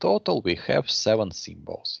 and in total we have 7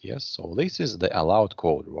 symbols, yes? So this is the allowed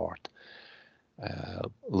code word.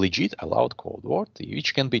 legit allowed code word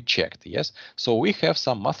which can be checked. Yes, so we have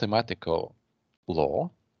some mathematical law,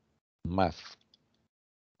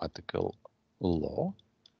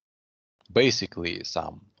 basically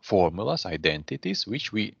some formulas, identities,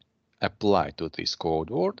 which we apply to this code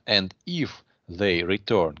word, and if they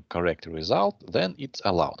return correct result, then it's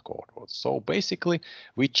allowed code word. So basically,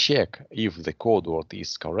 we check if the code word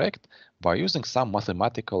is correct by using some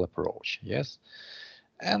mathematical approach. Yes,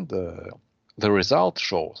 and the result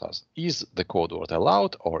shows us, is the code word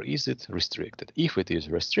allowed or is it restricted? If it is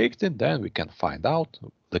restricted, then we can find out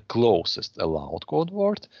the closest allowed code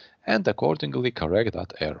word and accordingly correct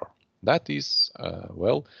that error. That is,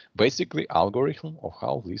 well, basically algorithm of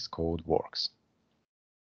how this code works.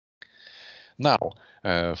 Now,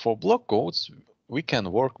 for block codes, we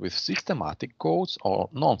can work with systematic codes or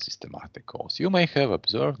non-systematic codes. You may have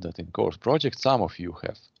observed that in course project, some of you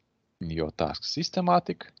have in your task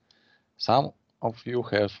systematic, some of you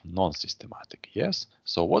have non-systematic, yes?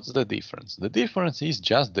 So what's the difference? The difference is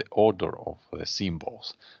just the order of the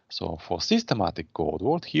symbols. So for systematic code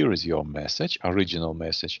word, here is your message, original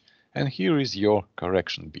message, and here is your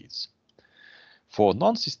correction bits. For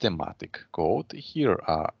non-systematic code, here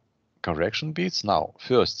are correction bits. Now,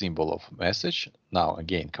 first symbol of message, now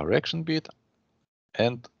again correction bit,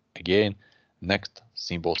 and again next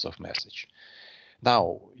symbols of message.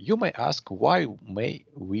 Now, you may ask, why may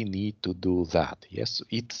we need to do that? Yes,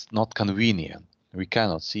 it's not convenient. We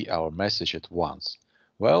cannot see our message at once.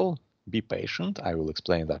 Well, be patient. I will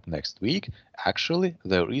explain that next week. Actually,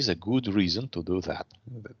 there is a good reason to do that,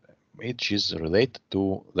 which is related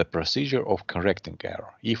to the procedure of correcting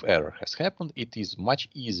error. If error has happened, it is much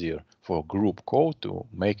easier for group code to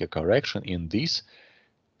make a correction in this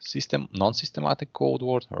non-systematic code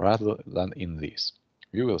word rather than in this.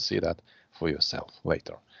 You will see that for yourself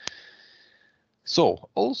later. So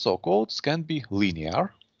also codes can be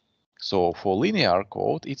linear. So for linear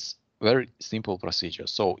code, it's very simple procedure.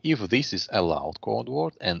 So if this is allowed code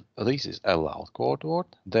word and this is allowed code word,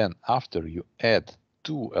 then after you add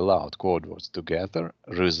two allowed code words together,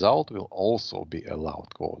 result will also be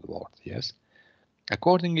allowed code word. Yes.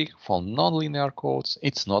 Accordingly, for nonlinear codes,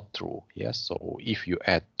 it's not true. Yes, so if you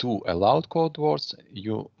add two allowed code words,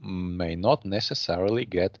 you may not necessarily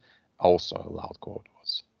get also allowed code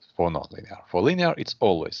words for nonlinear. For linear, it's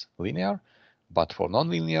always linear, but for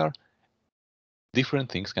nonlinear,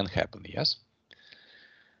 different things can happen. Yes.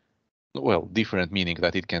 Well, different meaning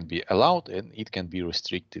that it can be allowed and it can be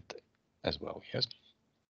restricted as well. Yes.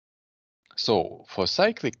 So for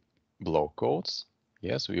cyclic block codes,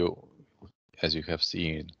 yes, as you have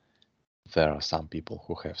seen, there are some people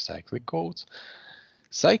who have cyclic codes.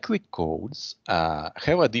 Cyclic codes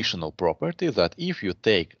have additional property that if you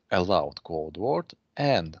take allowed code word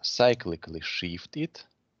and cyclically shift it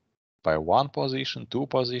by one position, two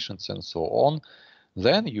positions, and so on,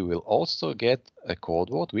 then you will also get a code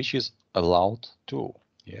word which is allowed too.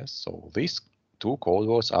 Yes, so these two code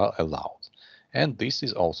words are allowed, and this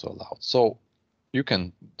is also allowed. So you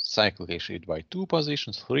can cyclically shift by two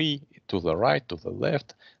positions, three, to the right, to the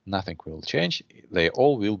left, nothing will change. They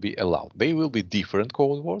all will be allowed. They will be different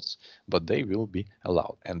code words, but they will be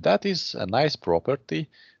allowed. And that is a nice property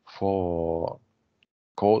for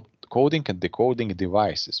coding and decoding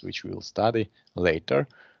devices, which we'll study later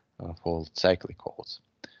for cyclic codes.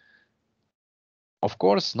 Of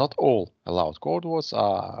course, not all allowed code words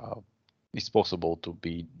is possible to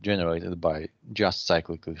be generated by just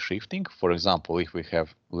cyclically shifting. For example, if we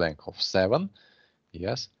have length of 7,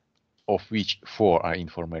 yes, of which 4 are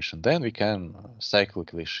information, then we can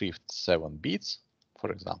cyclically shift 7 bits.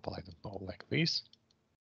 For example, I don't know, like this.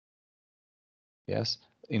 Yes,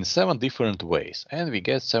 in 7 different ways, and we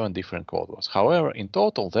get 7 different code words. However, in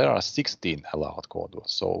total, there are 16 allowed code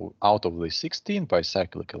words. So out of the 16, by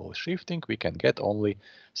cyclically shifting, we can get only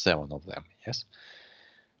 7 of them. Yes.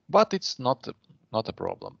 But it's not a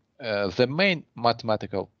problem. The main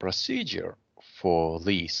mathematical procedure for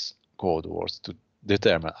these code words to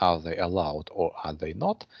determine are they allowed or are they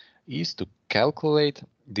not is to calculate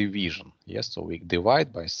division. Yes, so we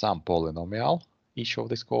divide by some polynomial each of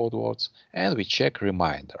these code words and we check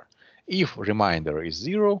remainder. If remainder is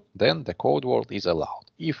 0, then the code word is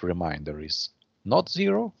allowed. If remainder is not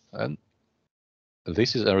 0, then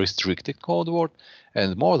this is a restricted code word,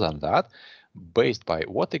 and more than that, based by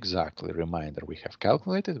what exactly remainder we have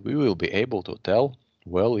calculated, we will be able to tell,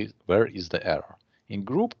 well, where is the error. In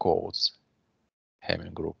group codes,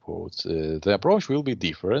 having group codes, the approach will be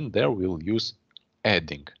different. There we'll use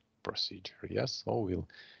adding procedure. Yes, so we'll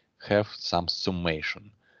have some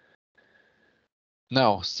summation.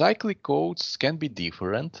 Now, cyclic codes can be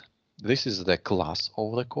different. This is the class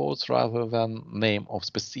of the codes rather than name of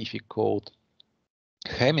specific code.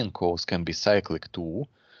 Hamming codes can be cyclic too.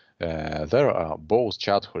 There are both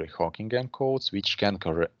Chudbury-Hockingham codes which can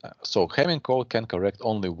correct. So Hamming code can correct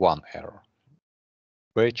only one error.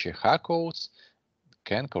 Pechi-Ha codes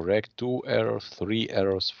can correct 2 errors, 3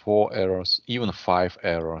 errors, 4 errors, even 5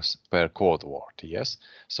 errors per code word. Yes,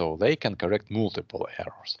 so they can correct multiple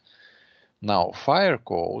errors. Now, Fire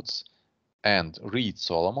codes and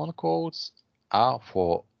Reed-Solomon codes are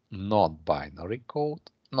for non-binary code.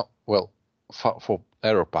 No, well, for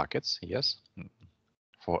error packets, yes,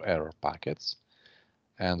 for error packets.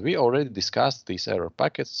 And we already discussed these error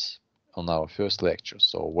packets on our first lecture.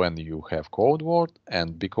 So when you have code word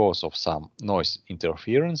and because of some noise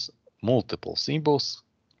interference, multiple symbols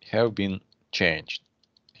have been changed.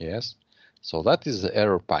 Yes, so that is the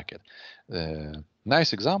error packet.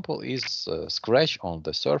 Nice example is a scratch on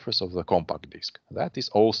the surface of the compact disc. That is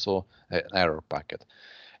also an error packet.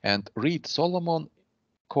 And Reed-Solomon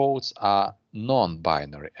codes are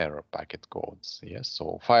non-binary error packet codes. Yes,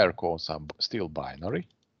 so Fire codes are still binary,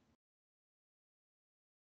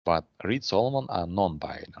 but Reed-Solomon are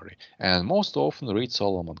non-binary. And most often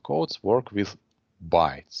Reed-Solomon codes work with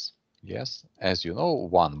bytes. Yes, as you know,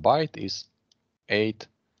 1 byte is 8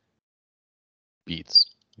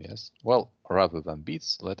 bits. Yes, well, rather than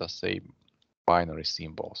bits, let us say binary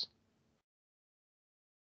symbols.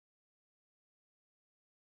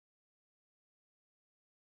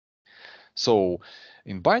 So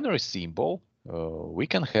in binary symbol, we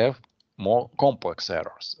can have more complex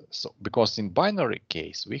errors. So because in binary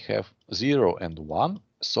case, we have 0 and 1.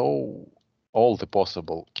 So all the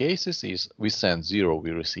possible cases is we send 0,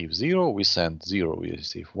 we receive 0, we send 0, we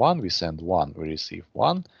receive 1, we send 1, we receive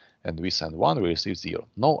 1, and we send 1, we receive 0.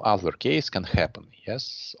 No other case can happen.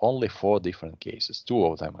 Yes, only 4 different cases. 2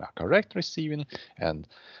 of them are correct receiving, and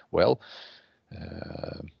well,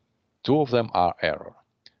 2 of them are error.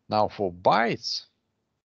 Now for bytes,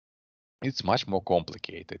 it's much more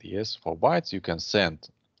complicated. Yes, for bytes, you can send,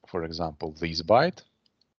 for example, this byte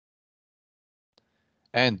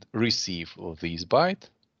and receive this byte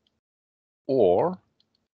or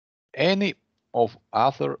any of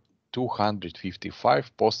other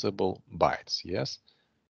 255 possible bytes. Yes,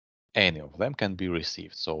 any of them can be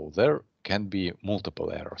received. So there can be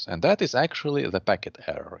multiple errors. And that is actually the packet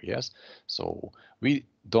error. Yes, so we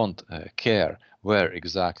don't care where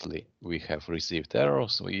exactly we have received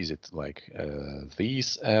errors. So is it like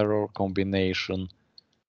this error combination?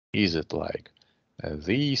 Is it like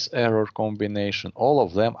this error combination? All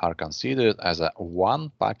of them are considered as a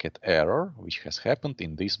one packet error which has happened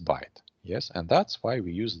in this byte. Yes, and that's why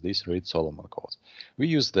we use these Reed-Solomon codes. We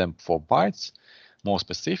use them for bytes more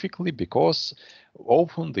specifically because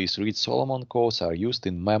often these Reed-Solomon codes are used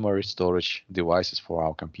in memory storage devices for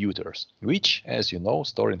our computers, which, as you know,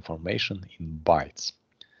 store information in bytes.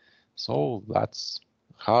 So that's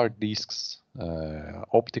hard disks,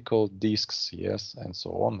 optical disks, yes, and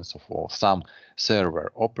so on and so forth. Some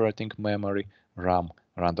server operating memory, RAM,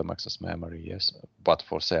 random access memory, yes, but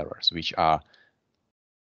for servers, which are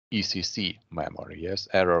ECC memory, yes,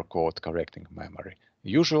 error code correcting memory.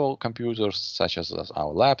 Usual computers, such as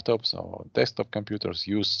our laptops or desktop computers,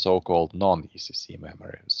 use so-called non-ECC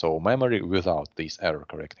memory, so memory without these error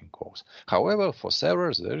correcting codes. However, for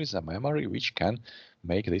servers, there is a memory which can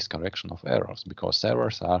make this correction of errors because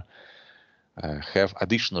servers are have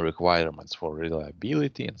additional requirements for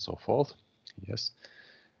reliability and so forth. Yes.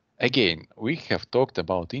 Again, we have talked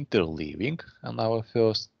about interleaving in our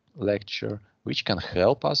first lecture, which can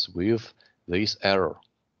help us with these error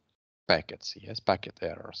packets, yes, packet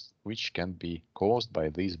errors, which can be caused by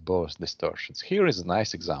these burst distortions. Here is a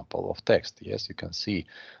nice example of text. Yes, you can see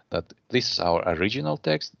that this is our original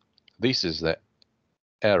text. This is the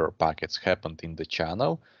error packets happened in the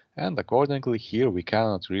channel, and accordingly here we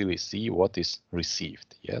cannot really see what is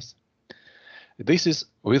received. Yes, this is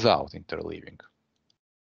without interleaving.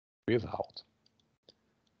 Without.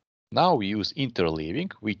 Now we use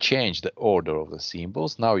interleaving. We change the order of the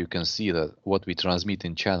symbols. Now you can see that what we transmit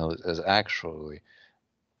in channel is actually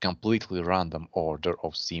completely random order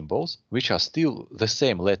of symbols, which are still the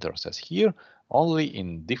same letters as here, only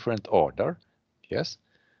in different order. Yes,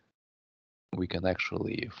 we can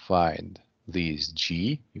actually find this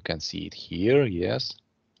G. You can see it here. Yes,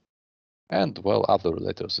 and well, other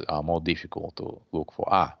letters are more difficult to look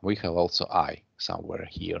for. We have also I somewhere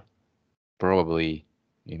here, probably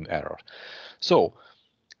in error. So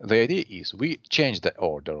the idea is we change the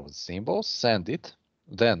order of the symbols, send it,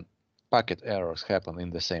 then packet errors happen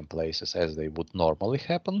in the same places as they would normally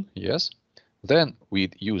happen, yes. Then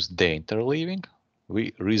we use the interleaving.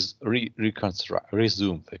 we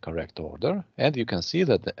resume the correct order, and you can see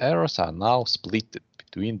that the errors are now split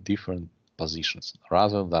between different positions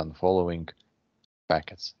rather than following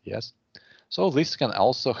packets. Yes, so this can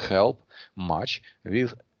also help much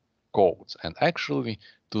with codes, and actually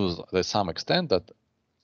to some extent that,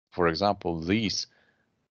 for example, these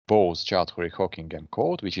both child-free hooking and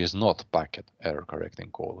code, which is not packet error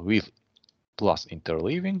correcting code, with plus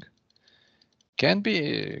interleaving, can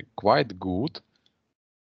be quite good,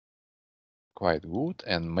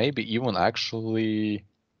 and maybe even actually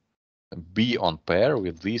be on pair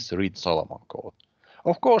with this read Solomon code.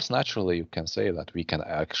 Of course, naturally, you can say that we can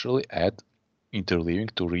actually add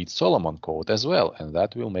interleaving to read Solomon code as well, and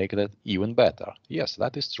that will make that even better. Yes,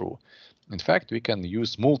 that is true. In fact, we can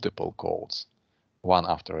use multiple codes, one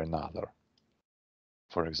after another.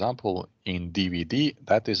 For example, in DVD,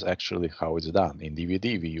 that is actually how it's done. In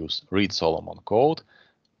DVD, we use read Solomon code,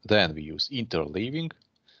 then we use interleaving,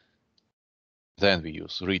 then we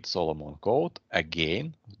use read Solomon code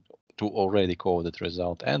again to already coded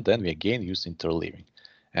result, and then we again use interleaving.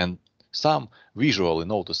 And some visually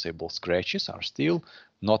noticeable scratches are still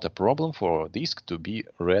not a problem for a disk to be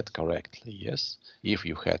read correctly. Yes, if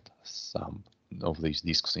you had some of these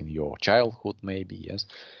disks in your childhood, maybe. Yes.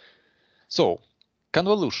 So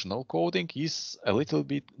convolutional coding is a little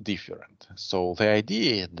bit different. So the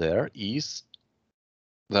idea there is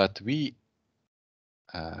that we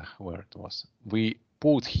we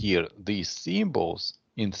put here these symbols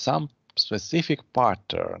in some specific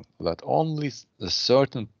pattern that only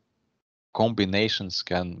certain combinations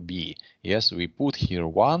can be. Yes, we put here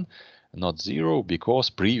 1, not 0, because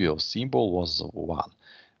previous symbol was 1.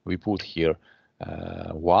 We put here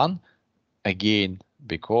 1 again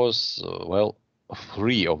because, well,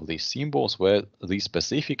 3 of these symbols were this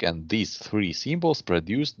specific, and these 3 symbols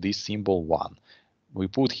produced this symbol 1. We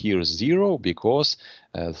put here 0 because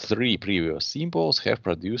 3 previous symbols have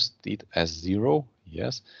produced it as 0.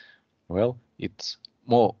 Yes, well, it's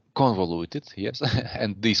more convoluted. Yes,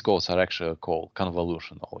 and these codes are actually called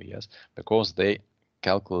convolutional. Yes, because they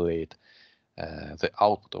calculate the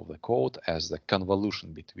output of the code as the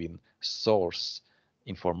convolution between source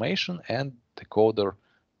information and decoder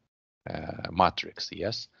matrix.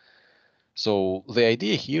 Yes. So the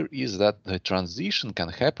idea here is that the transition can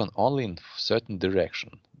happen only in certain direction.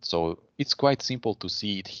 So it's quite simple to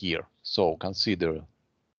see it here. So consider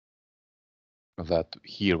that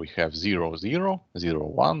here we have 0, 0, 0,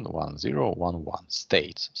 1, 1, 0, 1, 1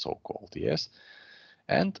 states, so-called, yes.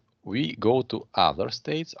 And we go to other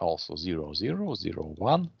states, also 0, 0, 0,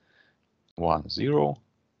 1, 1, 0,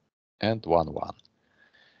 and 1, 1.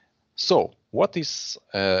 So what is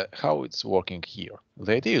how it's working here?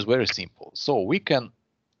 The idea is very simple. So we can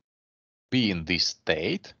be in this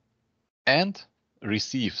state and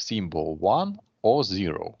receive symbol 1 or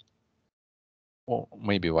 0, or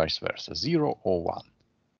maybe vice versa, 0 or 1.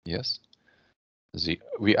 Yes,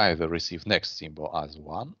 we either receive next symbol as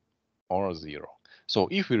 1 or 0. So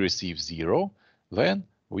if we receive 0, then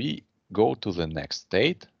we go to the next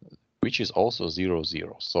state, which is also 0,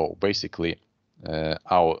 0. So basically,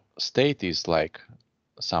 our state is like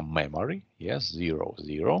some memory. Yes, 0,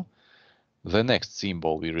 0. The next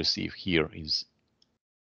symbol we receive here is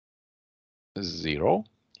 0.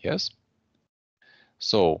 Yes.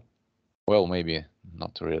 So, well, maybe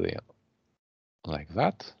not really like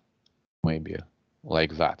that. Maybe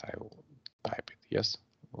like that. I will type it. Yes,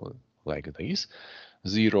 like this.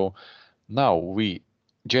 0. Now we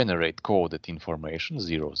generate coded information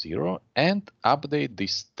 0, 0 and update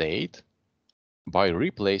this state by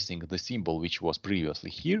replacing the symbol which was previously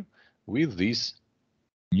here with this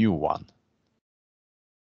new one,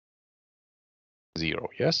 0.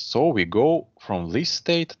 Yes, so we go from this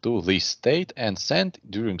state to this state and send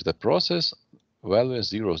during the process value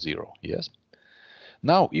 0, 0. Yes.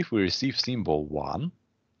 Now if we receive symbol 1,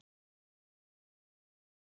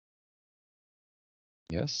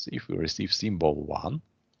 yes, if we receive symbol 1,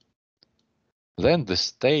 then the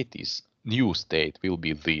state is new state will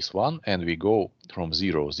be this one, and we go from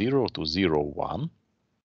 0, 0 to 0, 1.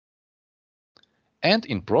 And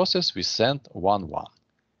in process, we send 1, 1.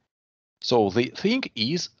 So the thing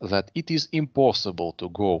is that it is impossible to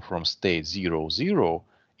go from state 0, 0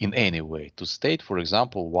 in any way to state, for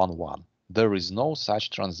example, 1, 1. There is no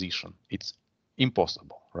such transition. It's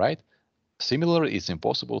impossible, right? Similarly, it's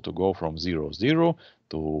impossible to go from 0, 0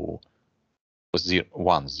 to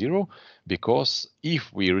 1, 0, because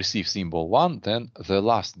if we receive symbol 1, then the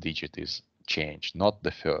last digit is changed, not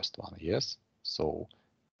the first one. Yes. So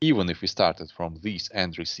even if we started from this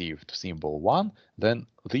and received symbol 1, then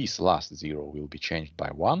this last 0 will be changed by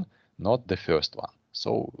 1, not the first one.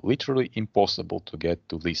 So literally impossible to get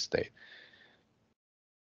to this state.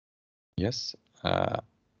 Yes.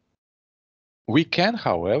 We can,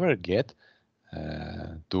 however, get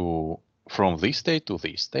from this state to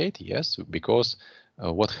this state, yes, because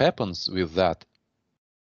what happens with that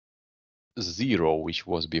 0 which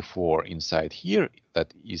was before inside here,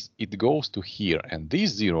 that is, it goes to here, and this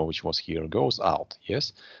 0 which was here goes out,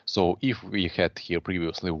 yes. So if we had here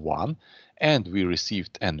previously 1 and we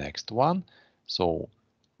received a next one, so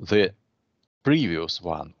the previous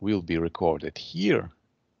one will be recorded here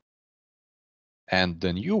and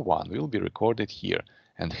the new one will be recorded here,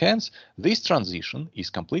 and hence this transition is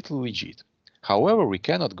completely legit. However, we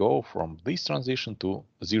cannot go from this transition to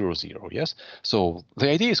 0, 0, yes? So the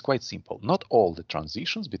idea is quite simple. Not all the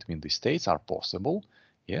transitions between the states are possible,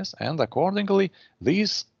 yes? And accordingly,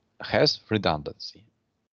 this has redundancy.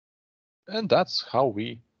 And that's how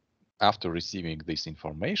we, after receiving this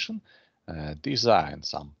information, design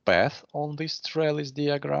some path on this trellis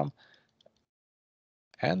diagram.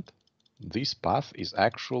 And this path is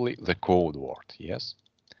actually the code word, yes?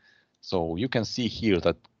 So you can see here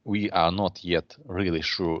that we are not yet really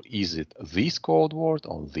sure, is it this code word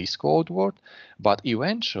or this code word? But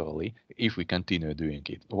eventually, if we continue doing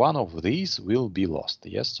it, one of these will be lost,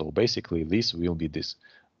 yes? So basically this will be this.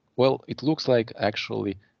 Well, it looks like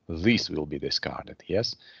actually this will be discarded,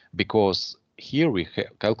 yes? Because here we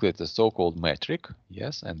calculate the so-called metric,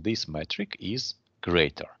 yes? And this metric is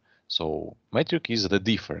greater. So metric is the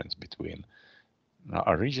difference between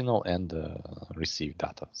original and received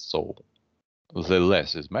data. So the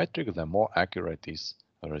less is metric, the more accurate is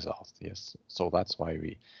the result. Yes, so that's why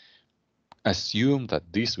we assume that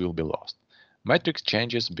this will be lost. Metric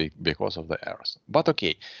changes because of the errors. But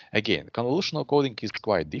okay, again, convolutional coding is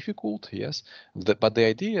quite difficult, yes, but the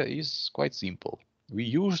idea is quite simple. We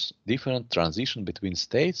use different transition between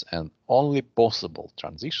states, and only possible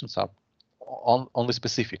transitions are only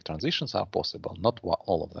specific transitions are possible, not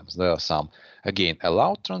all of them. There are some, again,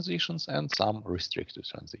 allowed transitions and some restricted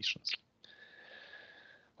transitions.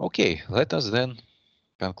 Okay, let us then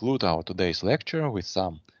conclude our today's lecture with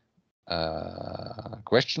some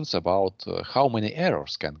questions about how many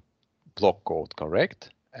errors can block code correct,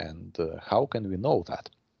 and how can we know that.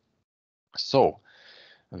 So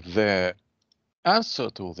the answer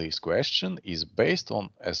to this question is based on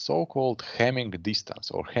a so-called Hamming distance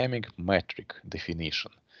or Hamming metric definition.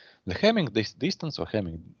 The Hamming distance or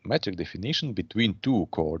Hamming metric definition between two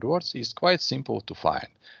code words is quite simple to find.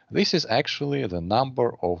 This is actually the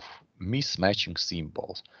number of mismatching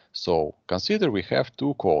symbols. So consider we have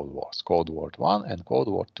two code words, code word 1 and code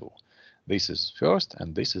word 2. This is first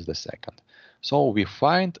and this is the second. So we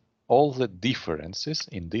find all the differences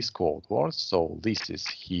in these code words. So this is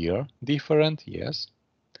here different, yes.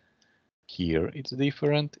 Here it's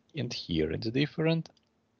different, and here it's different.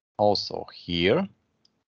 Also here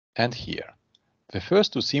and here. The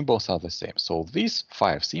first two symbols are the same. So these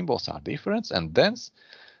 5 symbols are different, and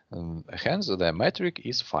hence the metric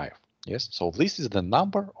is 5. Yes, so this is the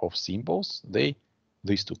number of symbols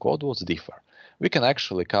these two code words differ. We can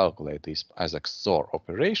actually calculate this as a XOR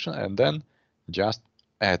operation and then just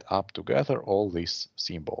add up together all these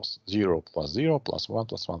symbols. 0 plus 0 plus 1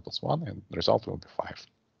 plus 1 plus 1, and the result will be 5.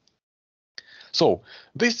 So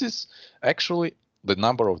this is actually the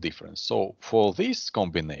number of difference. So for this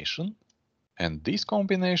combination and this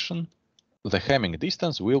combination, the Hamming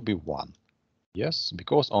distance will be 1. Yes,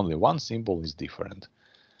 because only one symbol is different.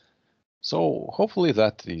 So hopefully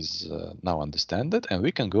that is now understood, and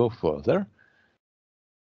we can go further.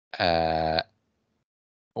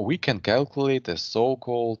 We can calculate a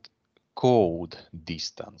so-called code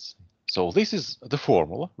distance. So this is the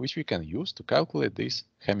formula which we can use to calculate this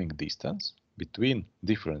Hamming distance between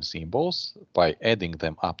different symbols by adding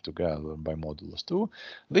them up together by modulus 2.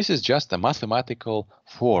 This is just a mathematical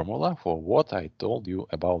formula for what I told you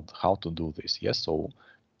about how to do this. Yes, so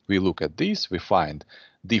we look at this, we find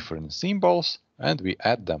different symbols, and we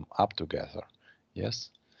add them up together. Yes.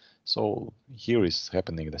 So here is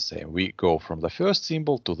happening the same. We go from the first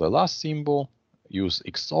symbol to the last symbol, use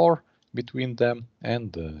XOR between them,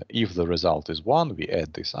 and if the result is 1, we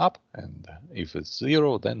add this up, and if it's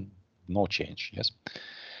 0, then no change. Yes.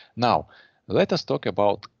 Now, let us talk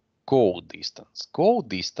about code distance. Code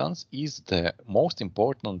distance is the most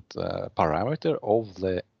important parameter of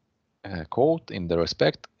the code in the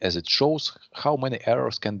respect as it shows how many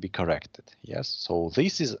errors can be corrected. Yes, so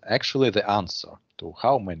this is actually the answer to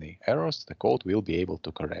how many errors the code will be able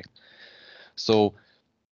to correct. So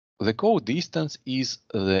the code distance is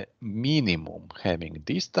the minimum Hamming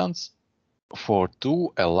distance for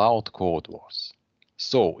two allowed code words.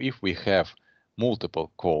 So if we have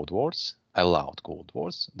multiple code words, allowed code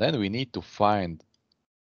words, then we need to find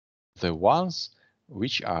the ones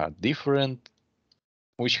which are different,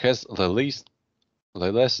 which has the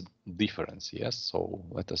less difference. Yes. So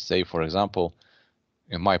let us say, for example,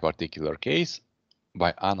 in my particular case,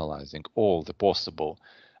 by analyzing all the possible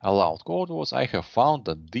allowed code words, I have found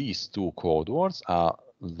that these two code words are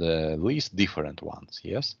the least different ones.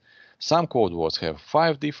 Yes. Some code words have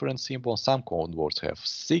 5 different symbols, some code words have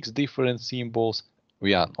 6 different symbols.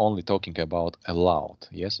 We are only talking about allowed.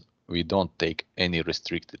 Yes. We don't take any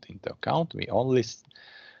restricted into account. We only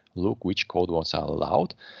look which code words are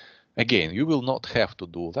allowed. Again, you will not have to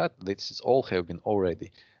do that. This is all have been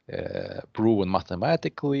already proven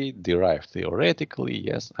mathematically, derived theoretically.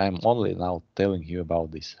 Yes, I'm only now telling you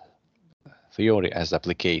about this theory as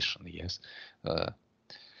application. Yes,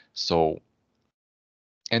 so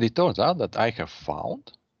and it turns out that I have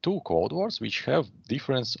found two code words which have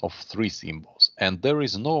difference of 3 symbols, and there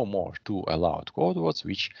is no more 2 allowed code words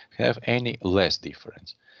which have any less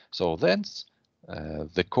difference. So then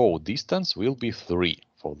the code distance will be 3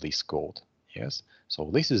 for this code. Yes, so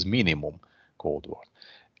this is minimum code word.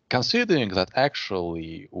 Considering that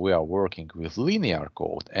actually we are working with linear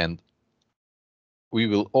code and we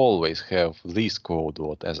will always have this code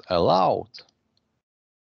word as allowed.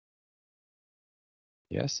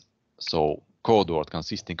 Yes, so code word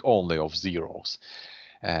consisting only of zeros.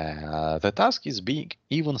 The task is being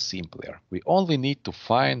even simpler. We only need to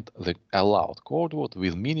find the allowed code word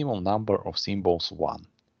with minimum number of symbols 1.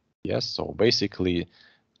 Yes, so basically,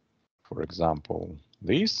 for example,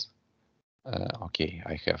 this. Okay,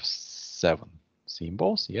 I have 7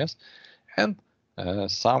 symbols. Yes, and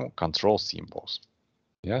some control symbols.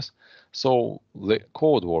 Yes, so the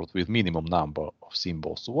code word with minimum number of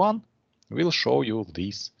symbols 1 will show you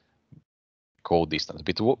this code distance,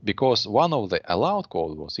 because one of the allowed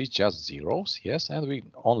code words is just zeros. Yes, and we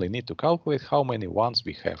only need to calculate how many ones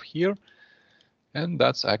we have here, and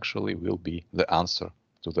that's actually will be the answer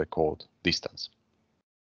to the code distance.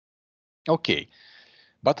 Okay,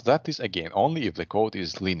 but that is again only if the code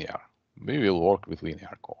is linear. We will work with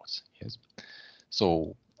linear codes. Yes,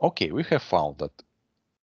 so okay, we have found that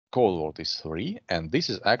code word is 3, and this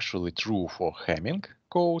is actually true for Hamming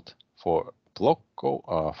code, for block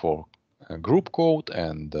code, for group code,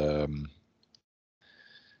 and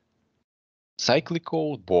cyclic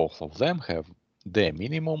code. Both of them have the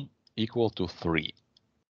minimum equal to 3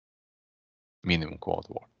 minimum code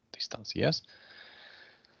word distance. Yes.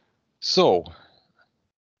 So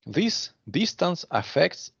this distance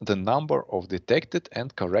affects the number of detected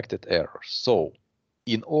and corrected errors. So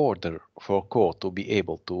in order for code to be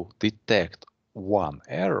able to detect one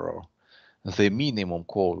error, the minimum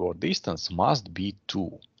code word distance must be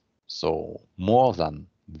 2. So more than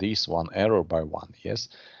this one error by 1. Yes.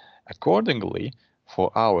 Accordingly,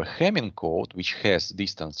 for our Hamming code, which has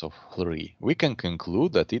distance of 3, we can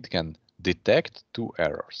conclude that it can detect 2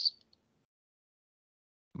 errors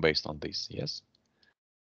based on this. Yes.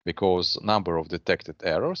 Because number of detected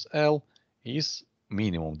errors, L, is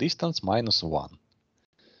minimum distance minus 1.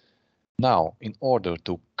 Now, in order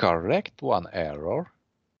to correct one error,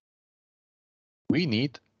 we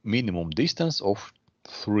need minimum distance of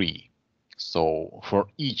 3. So for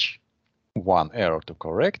each one error to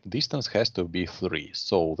correct, distance has to be 3.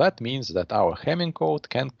 So that means that our Hamming code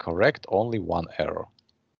can correct only one error.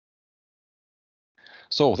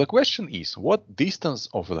 So the question is, what distance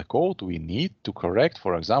of the code we need to correct,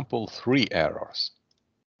 for example, 3 errors?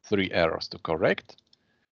 3 errors to correct,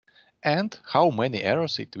 and how many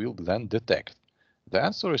errors it will then detect? The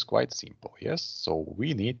answer is quite simple. Yes, so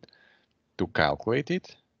we need to calculate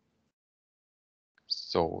it.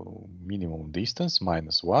 So minimum distance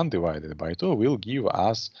minus 1 divided by 2 will give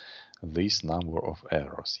us this number of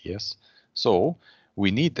errors. Yes, so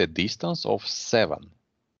we need a distance of 7.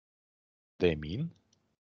 The mean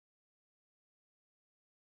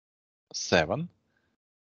 7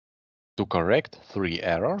 to correct 3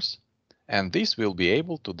 errors, and this will be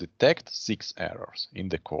able to detect 6 errors in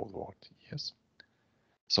the code word. Yes,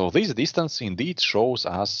 so this distance indeed shows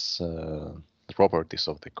us the properties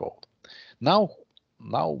of the code. Now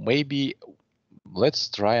maybe let's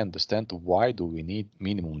try and understand why do we need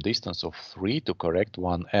minimum distance of 3 to correct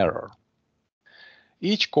one error.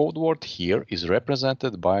 Each code word here is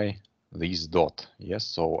represented by this dot. Yes,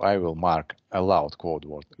 so I will mark allowed code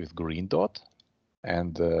word with green dot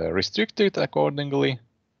and restrict it accordingly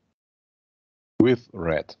with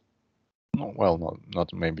red. No, well,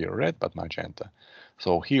 not maybe red, but magenta.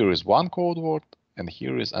 So here is one code word and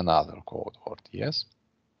here is another code word. Yes.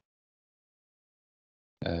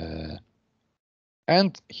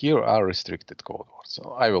 And here are restricted code words.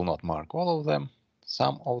 So I will not mark all of them.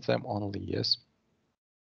 some of them only, yes.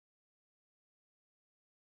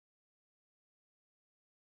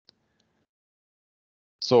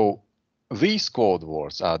 So these code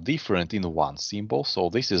words are different in one symbol. So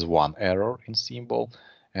this is one error in symbol,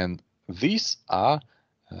 and these are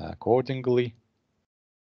accordingly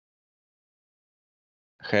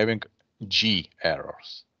having G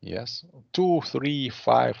errors. Yes, 2, 3,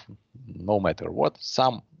 5, no matter what,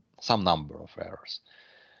 some number of errors.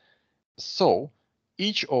 So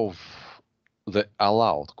each of the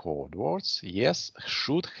allowed code words, yes,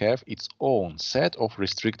 should have its own set of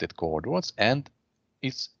restricted code words, and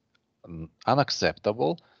it's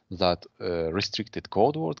unacceptable that restricted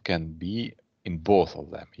code word can be in both of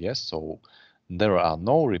them. Yes, so there are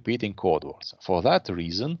no repeating code words. For that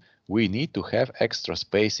reason, we need to have extra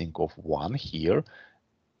spacing of 1 here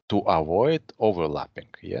to avoid overlapping.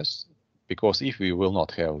 Yes, because if we will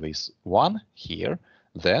not have this 1 here,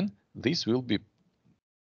 then this will be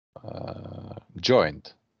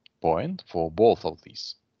joint point for both of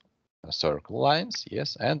these circle lines.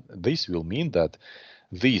 Yes, and this will mean that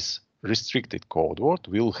this restricted code word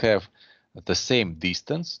will have the same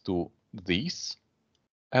distance to this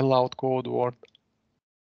allowed code word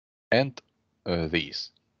and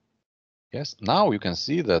this. Yes, now you can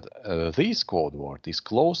see that this code word is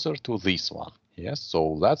closer to this one. Yes,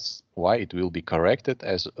 so that's why it will be corrected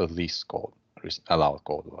as this code allowed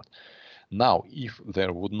code word. Now, if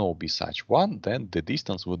there would not be such one, then the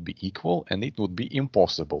distance would be equal, and it would be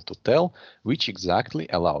impossible to tell which exactly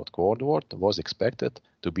allowed code word was expected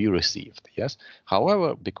to be received. Yes.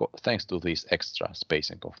 However, because thanks to this extra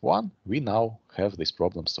spacing of 1, we now have this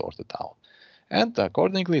problem sorted out. And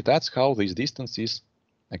accordingly, that's how this distance is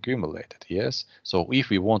accumulated. Yes. So if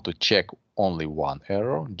we want to check only one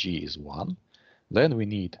error, G is 1, then we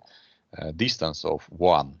need a distance of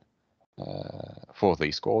 1 for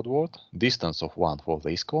this code word, distance of 1 for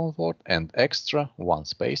this code word, and extra 1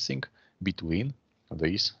 spacing between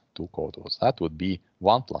these two code words. That would be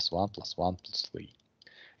 1 plus 1 plus 1 plus 3.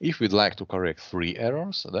 If we'd like to correct 3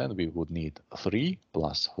 errors, then we would need 3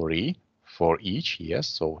 plus 3 for each. Yes,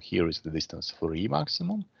 so here is the distance 3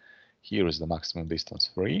 maximum. Here is the maximum distance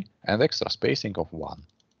 3, and extra spacing of 1,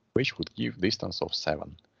 which would give distance of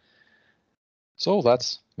 7. So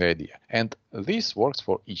that's the idea. And this works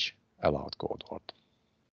for each allowed code word.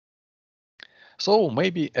 So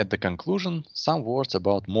maybe at the conclusion, some words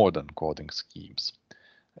about modern coding schemes.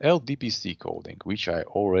 LDPC coding, which I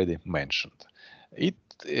already mentioned. It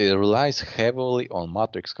relies heavily on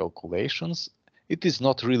matrix calculations. It is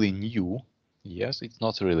not really new. Yes, it's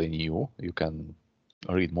not really new. You can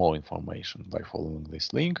read more information by following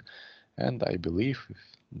this link. And I believe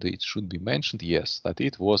it should be mentioned, yes, that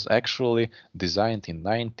it was actually designed in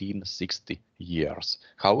 1960 years.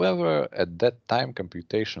 However, at that time,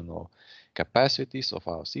 computational capacities of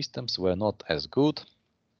our systems were not as good.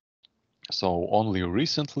 So only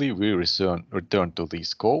recently we returned to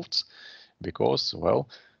these codes because, well,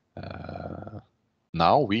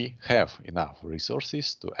 now we have enough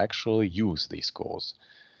resources to actually use these codes.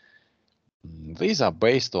 These are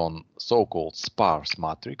based on so-called sparse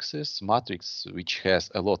matrices, matrix which has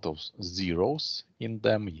a lot of zeros in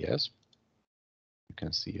them. Yes, you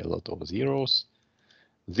can see a lot of zeros.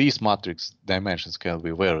 These matrix dimensions can be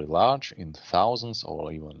very large, in thousands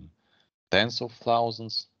or even tens of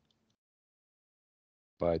thousands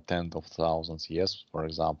by tens of thousands. Yes, for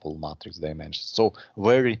example, matrix dimensions. So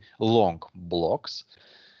very long blocks.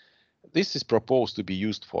 This is proposed to be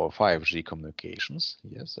used for 5G communications.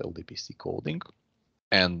 Yes, LDPC coding.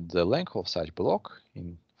 And the length of such block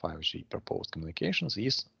in 5G proposed communications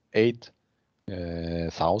is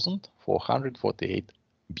 8,448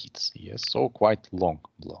 bits. Yes, so quite long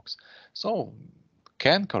blocks. So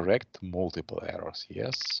can correct multiple errors.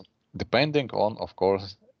 Yes, depending on, of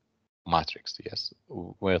course, matrix. Yes,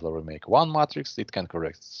 whether we make one matrix, it can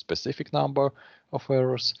correct specific number of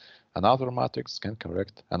errors. Another matrix can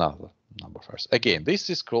correct another number of errors. Again, this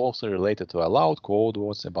is closely related to allowed code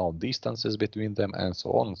words about distances between them and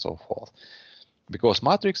so on and so forth. Because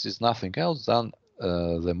matrix is nothing else than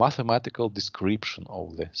the mathematical description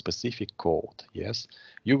of the specific code. Yes,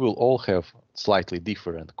 you will all have slightly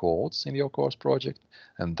different codes in your course project,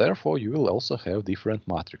 and therefore you will also have different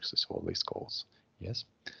matrices for these codes. Yes.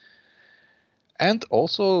 And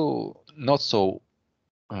also not so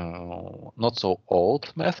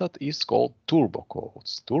old method is called turbo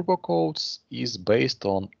codes. Turbo codes is based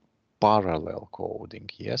on parallel coding.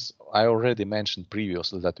 Yes, I already mentioned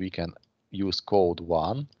previously that we can use code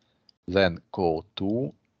 1, then code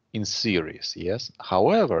 2 in series. Yes,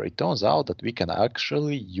 however, it turns out that we can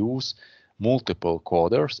actually use multiple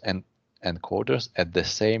coders and encoders at the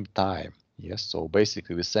same time. Yes, so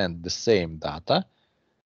basically we send the same data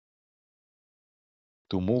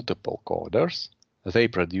to multiple coders. They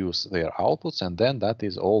produce their outputs, and then that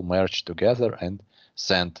is all merged together and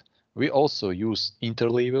sent. We also use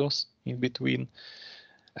interleavers in between.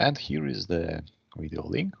 And here is the video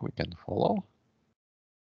link we can follow,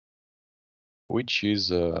 which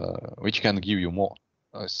can give you more.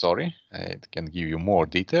 It can give you more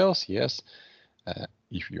details. Yes,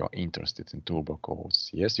 if you are interested in turbo codes.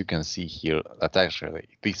 Yes, you can see here that actually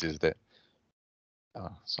this is the.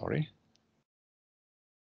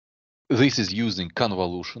 This is using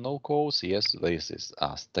convolutional codes. Yes, this is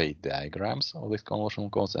state diagrams of these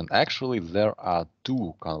convolutional codes. And actually, there are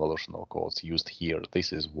two convolutional codes used here.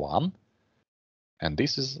 This is one, and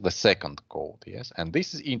this is the second code. Yes, and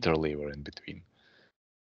this is interleaver in between.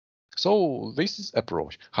 So this is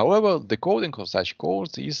approach. However, the coding of such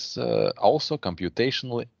codes is also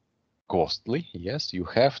computationally costly. Yes, you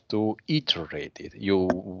have to iterate it.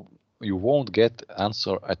 You won't get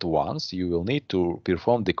answer at once. You will need to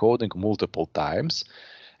perform decoding multiple times.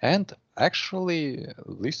 And actually,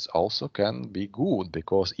 this also can be good,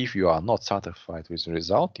 because if you are not satisfied with the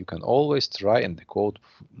result, you can always try and decode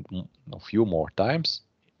a few more times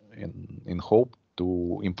in hope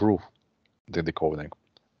to improve the decoding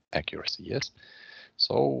accuracy. Yes.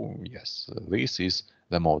 So yes, this is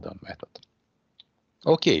the modern method.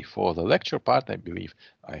 Okay, for the lecture part, I believe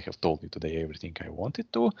I have told you today everything I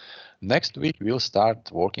wanted to. Next week, we'll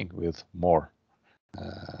start working with more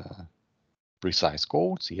precise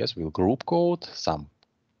codes. Yes, we'll group code some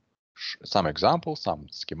examples, some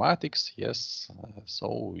schematics. Yes,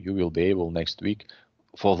 so you will be able next week,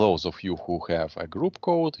 for those of you who have a group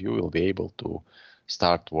code, you will be able to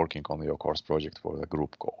start working on your course project for the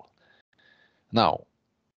group code. Now,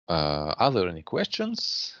 are there any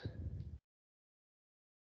questions?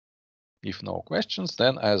 If no questions,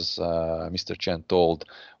 then as Mr. Chen told,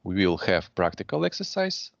 we will have practical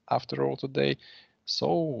exercise after all today.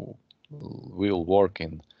 So we'll work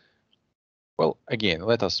in, well, again,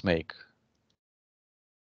 let us make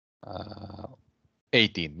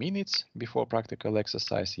 18 minutes before practical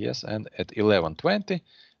exercise, yes, and at 11:20,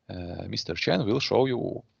 Mr. Chen will show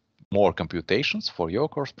you more computations for your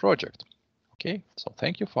course project. Okay, so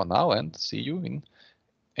thank you for now and see you in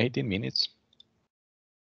 18 minutes.